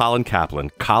 That was Colin Kaplan.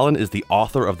 Colin is the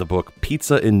author of the book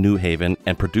Pizza in New Haven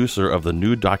and producer of the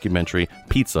new documentary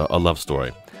Pizza, A Love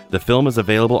Story. The film is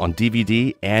available on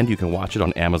DVD and you can watch it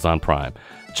on Amazon Prime.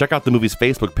 Check out the movie's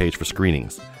Facebook page for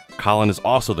screenings. Colin is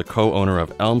also the co-owner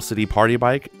of Elm City Party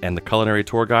Bike and the culinary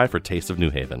tour guide for Taste of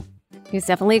New Haven. He's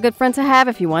definitely a good friend to have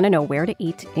if you want to know where to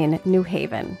eat in New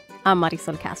Haven. I'm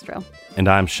Marisol Castro. And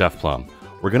I'm Chef Plum.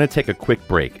 We're going to take a quick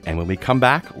break, and when we come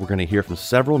back, we're going to hear from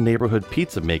several neighborhood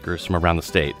pizza makers from around the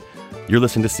state. You're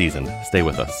listening to Seasoned. Stay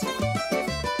with us.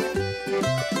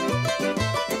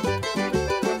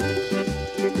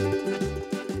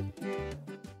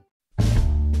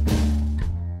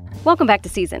 Welcome back to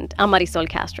Seasoned. I'm Marisol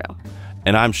Castro.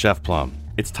 And I'm Chef Plum.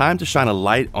 It's time to shine a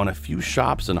light on a few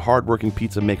shops and hardworking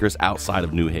pizza makers outside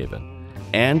of New Haven.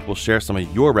 And we'll share some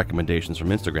of your recommendations from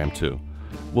Instagram, too.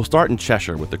 We'll start in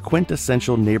Cheshire with the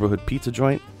quintessential neighborhood pizza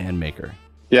joint and maker.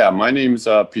 Yeah, my name's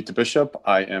Peter Bishop.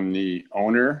 I am the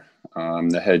owner. I'm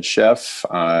the head chef.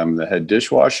 I'm the head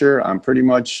dishwasher. I'm pretty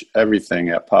much everything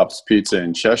at Pop's Pizza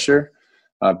in Cheshire.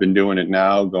 I've been doing it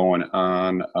now going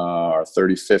on our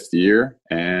 35th year,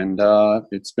 and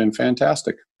it's been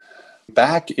fantastic.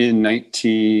 Back in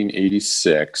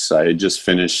 1986, I had just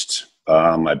finished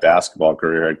my basketball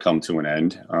career had come to an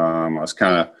end. I was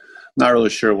kind of not really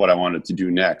sure what I wanted to do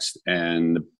next,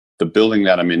 and the building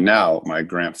that I'm in now, my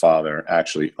grandfather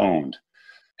actually owned.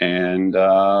 And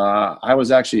I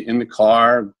was actually in the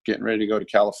car getting ready to go to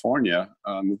California,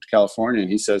 move to California.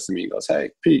 And he says to me, he goes, "Hey,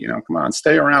 Pete, come on,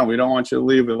 stay around. We don't want you to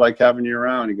leave. We like having you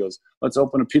around." He goes, "Let's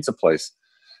open a pizza place."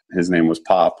 His name was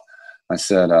Pop. I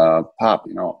said, "Pop,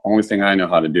 only thing I know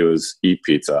how to do is eat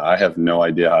pizza. I have no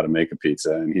idea how to make a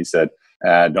pizza." And he said,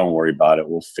 "Don't worry about it.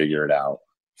 We'll figure it out."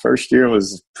 First year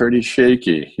was pretty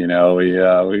shaky.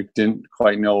 We didn't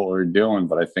quite know what we were doing,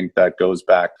 but I think that goes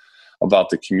back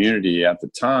about the community at the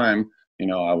time.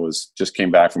 I just came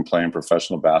back from playing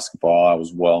professional basketball. I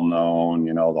was well known.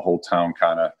 The whole town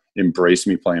kind of embraced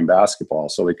me playing basketball.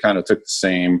 So they kind of took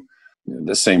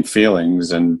the same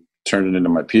feelings and turned it into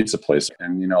my pizza place.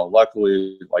 And,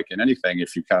 luckily, like in anything,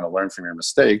 if you kind of learn from your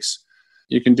mistakes,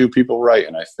 you can do people right.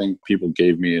 And I think people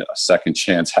gave me a second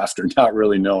chance after not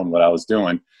really knowing what I was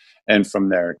doing. And from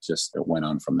there, it went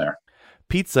on from there.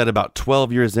 Pete said about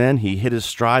 12 years in, he hit his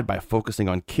stride by focusing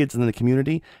on kids in the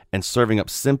community and serving up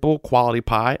simple, quality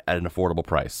pie at an affordable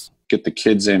price. Get the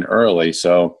kids in early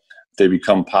so they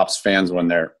become Pops fans when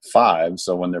they're 5.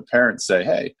 So when their parents say,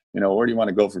 "Hey, where do you want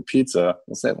to go for pizza?"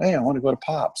 They'll say, "Hey, I want to go to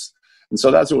Pops." And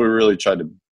so that's what we really tried to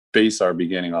base our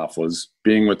beginning off, was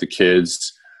being with the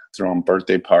kids, throwing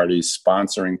birthday parties,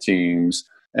 sponsoring teams.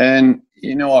 And,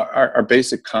 our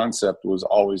basic concept was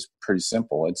always pretty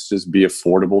simple. Let's just be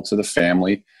affordable to the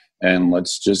family, and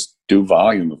let's just do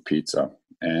volume of pizza.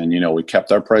 And, we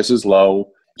kept our prices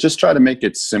low, just try to make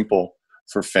it simple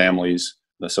for families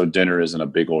so dinner isn't a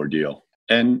big ordeal.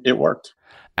 And it worked.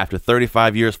 After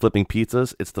 35 years flipping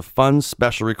pizzas, it's the fun,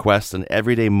 special requests and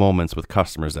everyday moments with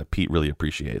customers that Pete really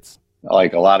appreciates.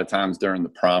 Like a lot of times during the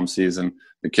prom season,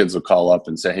 the kids will call up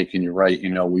and say, "Hey, can you write,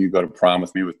 will you go to prom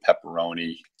with me with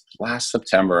pepperoni?" Last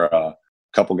September, a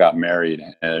couple got married,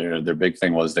 and their big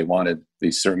thing was they wanted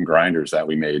these certain grinders that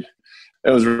we made. It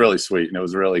was really sweet, and it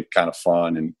was really kind of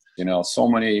fun. And, so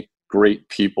many great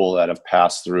people that have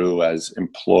passed through as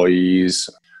employees,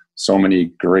 so many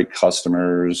great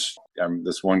customers.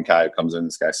 This one guy who comes in,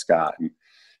 this guy Scott, and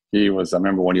I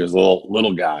remember when he was a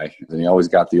little guy, and he always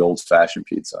got the old-fashioned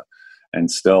pizza. And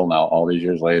still now, all these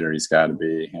years later, he's got to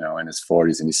be, in his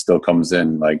 40s, and he still comes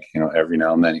in every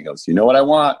now and then. He goes, "You know what I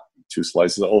want? 2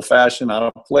 slices of old-fashioned on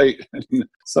a plate."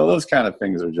 So those kind of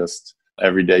things are just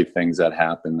everyday things that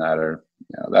happen that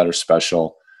are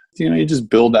special. You just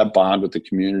build that bond with the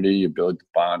community. You build the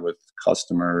bond with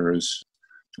customers.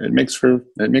 It makes for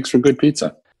good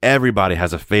pizza. Everybody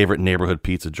has a favorite neighborhood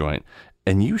pizza joint,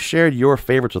 and you shared your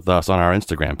favorites with us on our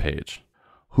Instagram page.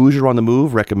 Hoosier on the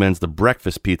Move recommends the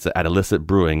breakfast pizza at Illicit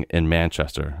Brewing in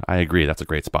Manchester. I agree, that's a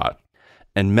great spot.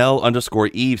 And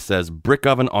Mel_Eve says Brick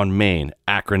Oven on Main,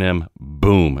 acronym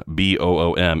BOOM,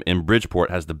 BOOM, in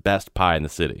Bridgeport has the best pie in the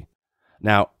city.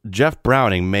 Now, Jeff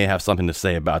Browning may have something to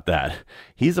say about that.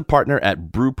 He's a partner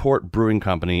at Brewport Brewing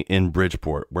Company in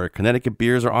Bridgeport, where Connecticut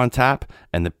beers are on tap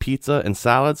and the pizza and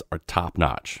salads are top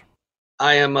notch.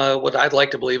 I am what I'd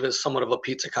like to believe is somewhat of a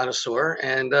pizza connoisseur,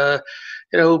 and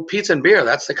pizza and beer,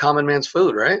 that's the common man's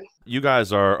food, right? You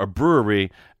guys are a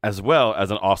brewery as well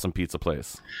as an awesome pizza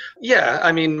place.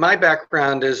 Yeah, my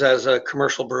background is as a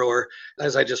commercial brewer.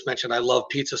 As I just mentioned, I love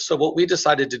pizza. So what we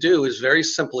decided to do is very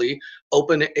simply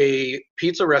open a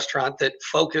pizza restaurant that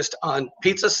focused on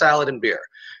pizza, salad, and beer.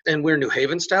 And we're New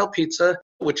Haven style pizza,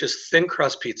 which is thin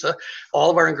crust pizza. All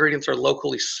of our ingredients are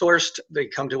locally sourced. They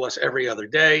come to us every other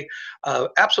day.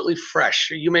 Absolutely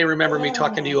fresh. You may remember me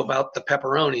talking to you about the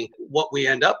pepperoni. What we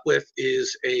end up with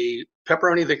is a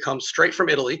pepperoni that comes straight from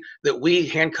Italy that we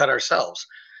hand cut ourselves.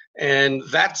 And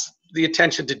that's the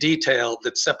attention to detail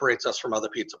that separates us from other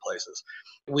pizza places.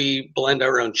 We blend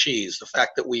our own cheese, the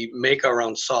fact that we make our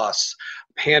own sauce,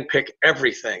 hand pick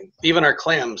everything. Even our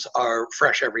clams are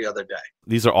fresh every other day.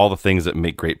 These are all the things that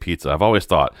make great pizza. I've always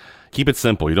thought, keep it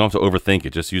simple. You don't have to overthink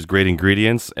it. Just use great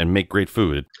ingredients and make great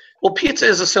food. Well, pizza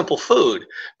is a simple food,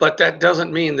 but that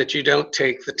doesn't mean that you don't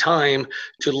take the time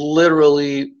to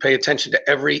literally pay attention to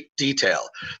every detail.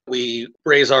 We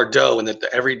raise our dough, and that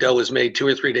every dough is made 2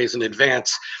 or 3 days in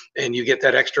advance, and you get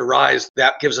that extra rise.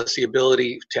 That gives us the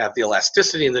ability to have the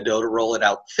elasticity in the dough to roll it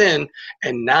out thin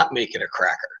and not make it a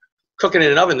cracker. cooking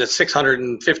in an oven that's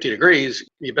 650 degrees,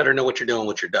 you better know what you're doing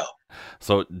with your dough.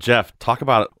 So, Jeff, talk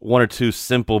about one or two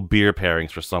simple beer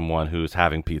pairings for someone who's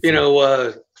having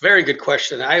pizza. Very good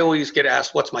question. I always get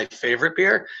asked, what's my favorite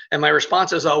beer? And my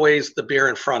response is always the beer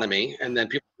in front of me. And then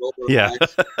people go over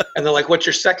and they're like, what's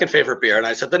your second favorite beer? And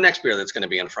I said, the next beer that's going to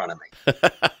be in front of me.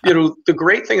 The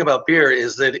great thing about beer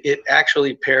is that it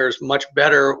actually pairs much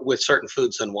better with certain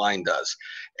foods than wine does.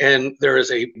 And there is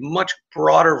a much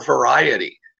broader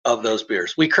variety of those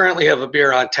beers. We currently have a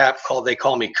beer on tap called They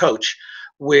Call Me Coach,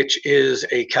 which is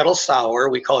a kettle sour.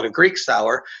 We call it a Greek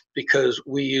sour because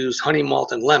we use honey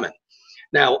malt and lemon.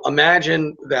 Now,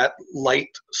 imagine that light,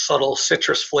 subtle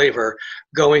citrus flavor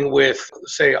going with,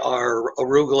 say, our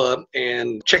arugula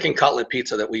and chicken cutlet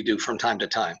pizza that we do from time to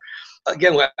time.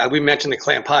 Again, we mentioned the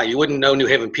clam pie. You wouldn't know New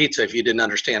Haven pizza if you didn't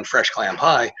understand fresh clam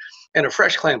pie. And a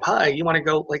fresh clam pie, you want to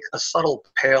go like a subtle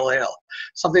pale ale.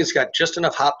 Something that's got just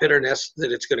enough hop bitterness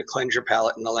that it's going to cleanse your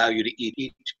palate and allow you to eat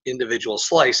each individual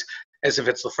slice as if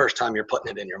it's the first time you're putting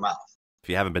it in your mouth. If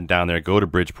you haven't been down there, go to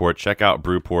Bridgeport, check out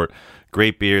Brewport.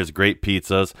 Great beers, great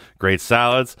pizzas, great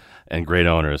salads, and great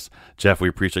owners. Jeff, we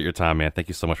appreciate your time, man. Thank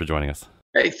you so much for joining us.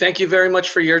 Hey, thank you very much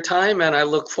for your time, and I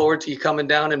look forward to you coming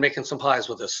down and making some pies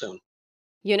with us soon.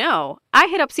 I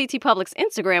hit up CT Public's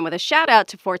Instagram with a shout out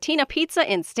to Fortina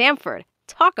Pizza in Stamford.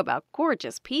 Talk about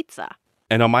gorgeous pizza.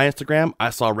 And on my Instagram, I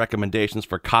saw recommendations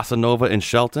for Casa Nova in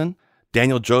Shelton.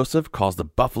 Daniel Joseph calls the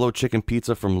buffalo chicken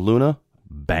pizza from Luna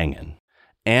bangin'.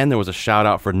 And there was a shout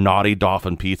out for Naughty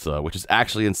Dolphin Pizza, which is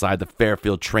actually inside the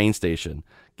Fairfield train station.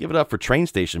 Give it up for Train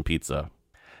Station Pizza.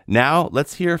 Now,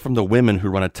 let's hear from the women who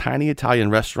run a tiny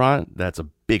Italian restaurant that's a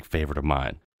big favorite of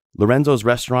mine. Lorenzo's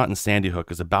restaurant in Sandy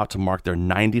Hook is about to mark their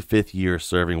 95th year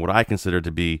serving what I consider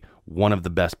to be one of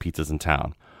the best pizzas in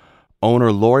town.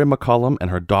 Owner Lori McCullum and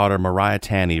her daughter Mariah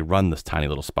Tanney run this tiny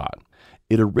little spot.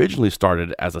 It originally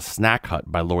started as a snack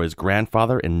hut by Lori's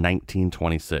grandfather in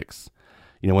 1926.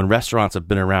 When restaurants have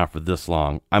been around for this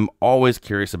long, I'm always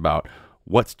curious about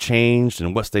what's changed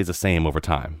and what stays the same over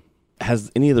time.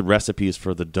 Has any of the recipes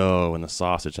for the dough and the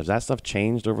sausage, has that stuff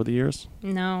changed over the years?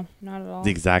 No, not at all.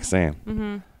 The exact same?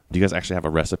 Mm-hmm. Do you guys actually have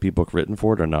a recipe book written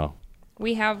for it or no?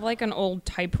 We have like an old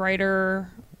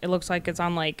typewriter. It looks like it's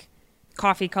on like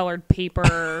coffee-colored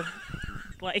paper,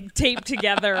 like taped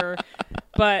together.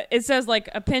 But it says like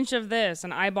a pinch of this,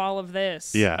 an eyeball of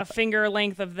this, a finger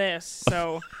length of this.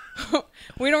 So...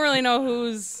 we don't really know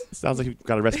who's... It sounds like you've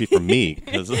got a recipe for me,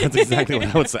 because that's exactly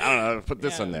what I would say. I don't know, put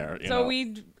this in there.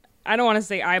 I don't want to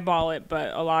say eyeball it,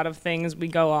 but a lot of things we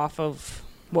go off of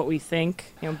what we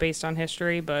think, based on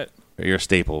history, but... You're a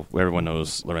staple. Everyone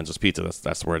knows Lorenzo's Pizza.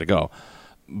 That's where to go.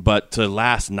 But to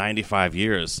last 95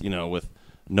 years, with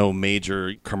no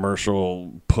major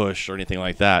commercial push or anything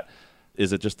like that,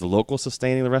 is it just the locals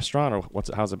sustaining the restaurant, or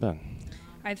how's it been?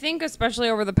 I think especially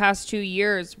over the past 2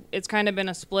 years, it's kind of been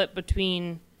a split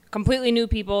between completely new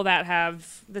people that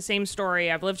have the same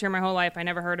story. I've lived here my whole life. I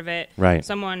never heard of it. Right.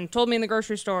 Someone told me in the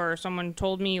grocery store, or someone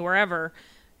told me wherever,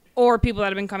 or people that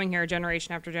have been coming here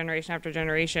generation after generation after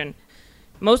generation.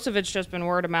 Most of it's just been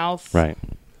word of mouth. Right.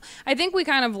 I think we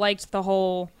kind of liked the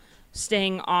whole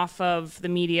staying off of the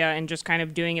media and just kind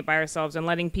of doing it by ourselves and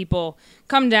letting people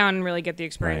come down and really get the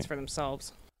experience for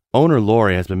themselves. Owner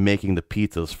Lori has been making the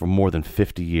pizzas for more than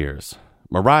 50 years.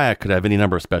 Mariah could have any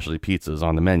number of specialty pizzas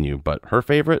on the menu, but her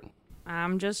favorite?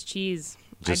 Just cheese.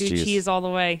 I Just do cheese. cheese all the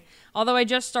way. Although I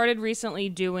just started recently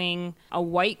doing a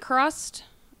white crust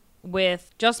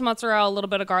with just mozzarella, a little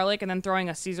bit of garlic, and then throwing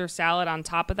a Caesar salad on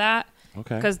top of that.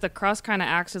 Okay. Because the crust kind of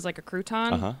acts as like a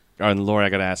crouton. Uh-huh. And Lori, I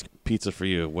got to ask, pizza for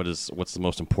you, what's the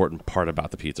most important part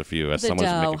about the pizza for you as someone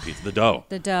who's making pizza? The dough.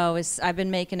 The dough is, I've been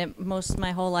making it most of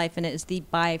my whole life, and it is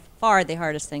by far the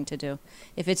hardest thing to do.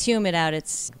 If it's humid out,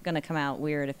 it's going to come out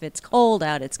weird. If it's cold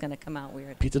out, it's going to come out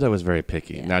weird. Pizza dough is very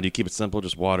picky. Yeah. Now, do you keep it simple,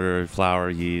 just water, flour,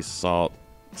 yeast, salt?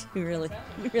 You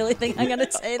really think I'm going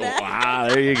to say that? Wow,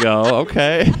 there you go.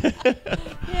 Okay.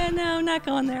 Yeah, no, I'm not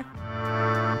going there.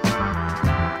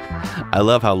 I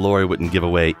love how Lori wouldn't give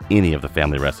away any of the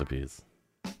family recipes.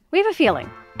 We have a feeling,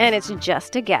 and it's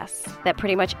just a guess, that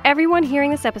pretty much everyone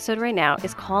hearing this episode right now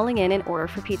is calling in order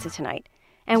for pizza tonight.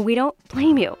 And we don't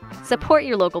blame you. Support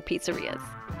your local pizzerias.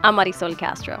 I'm Marisol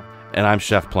Castro. And I'm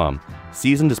Chef Plum.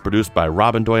 Seasoned is produced by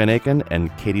Robin Doyen-Aiken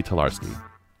and Katie Tolarski.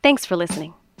 Thanks for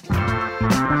listening.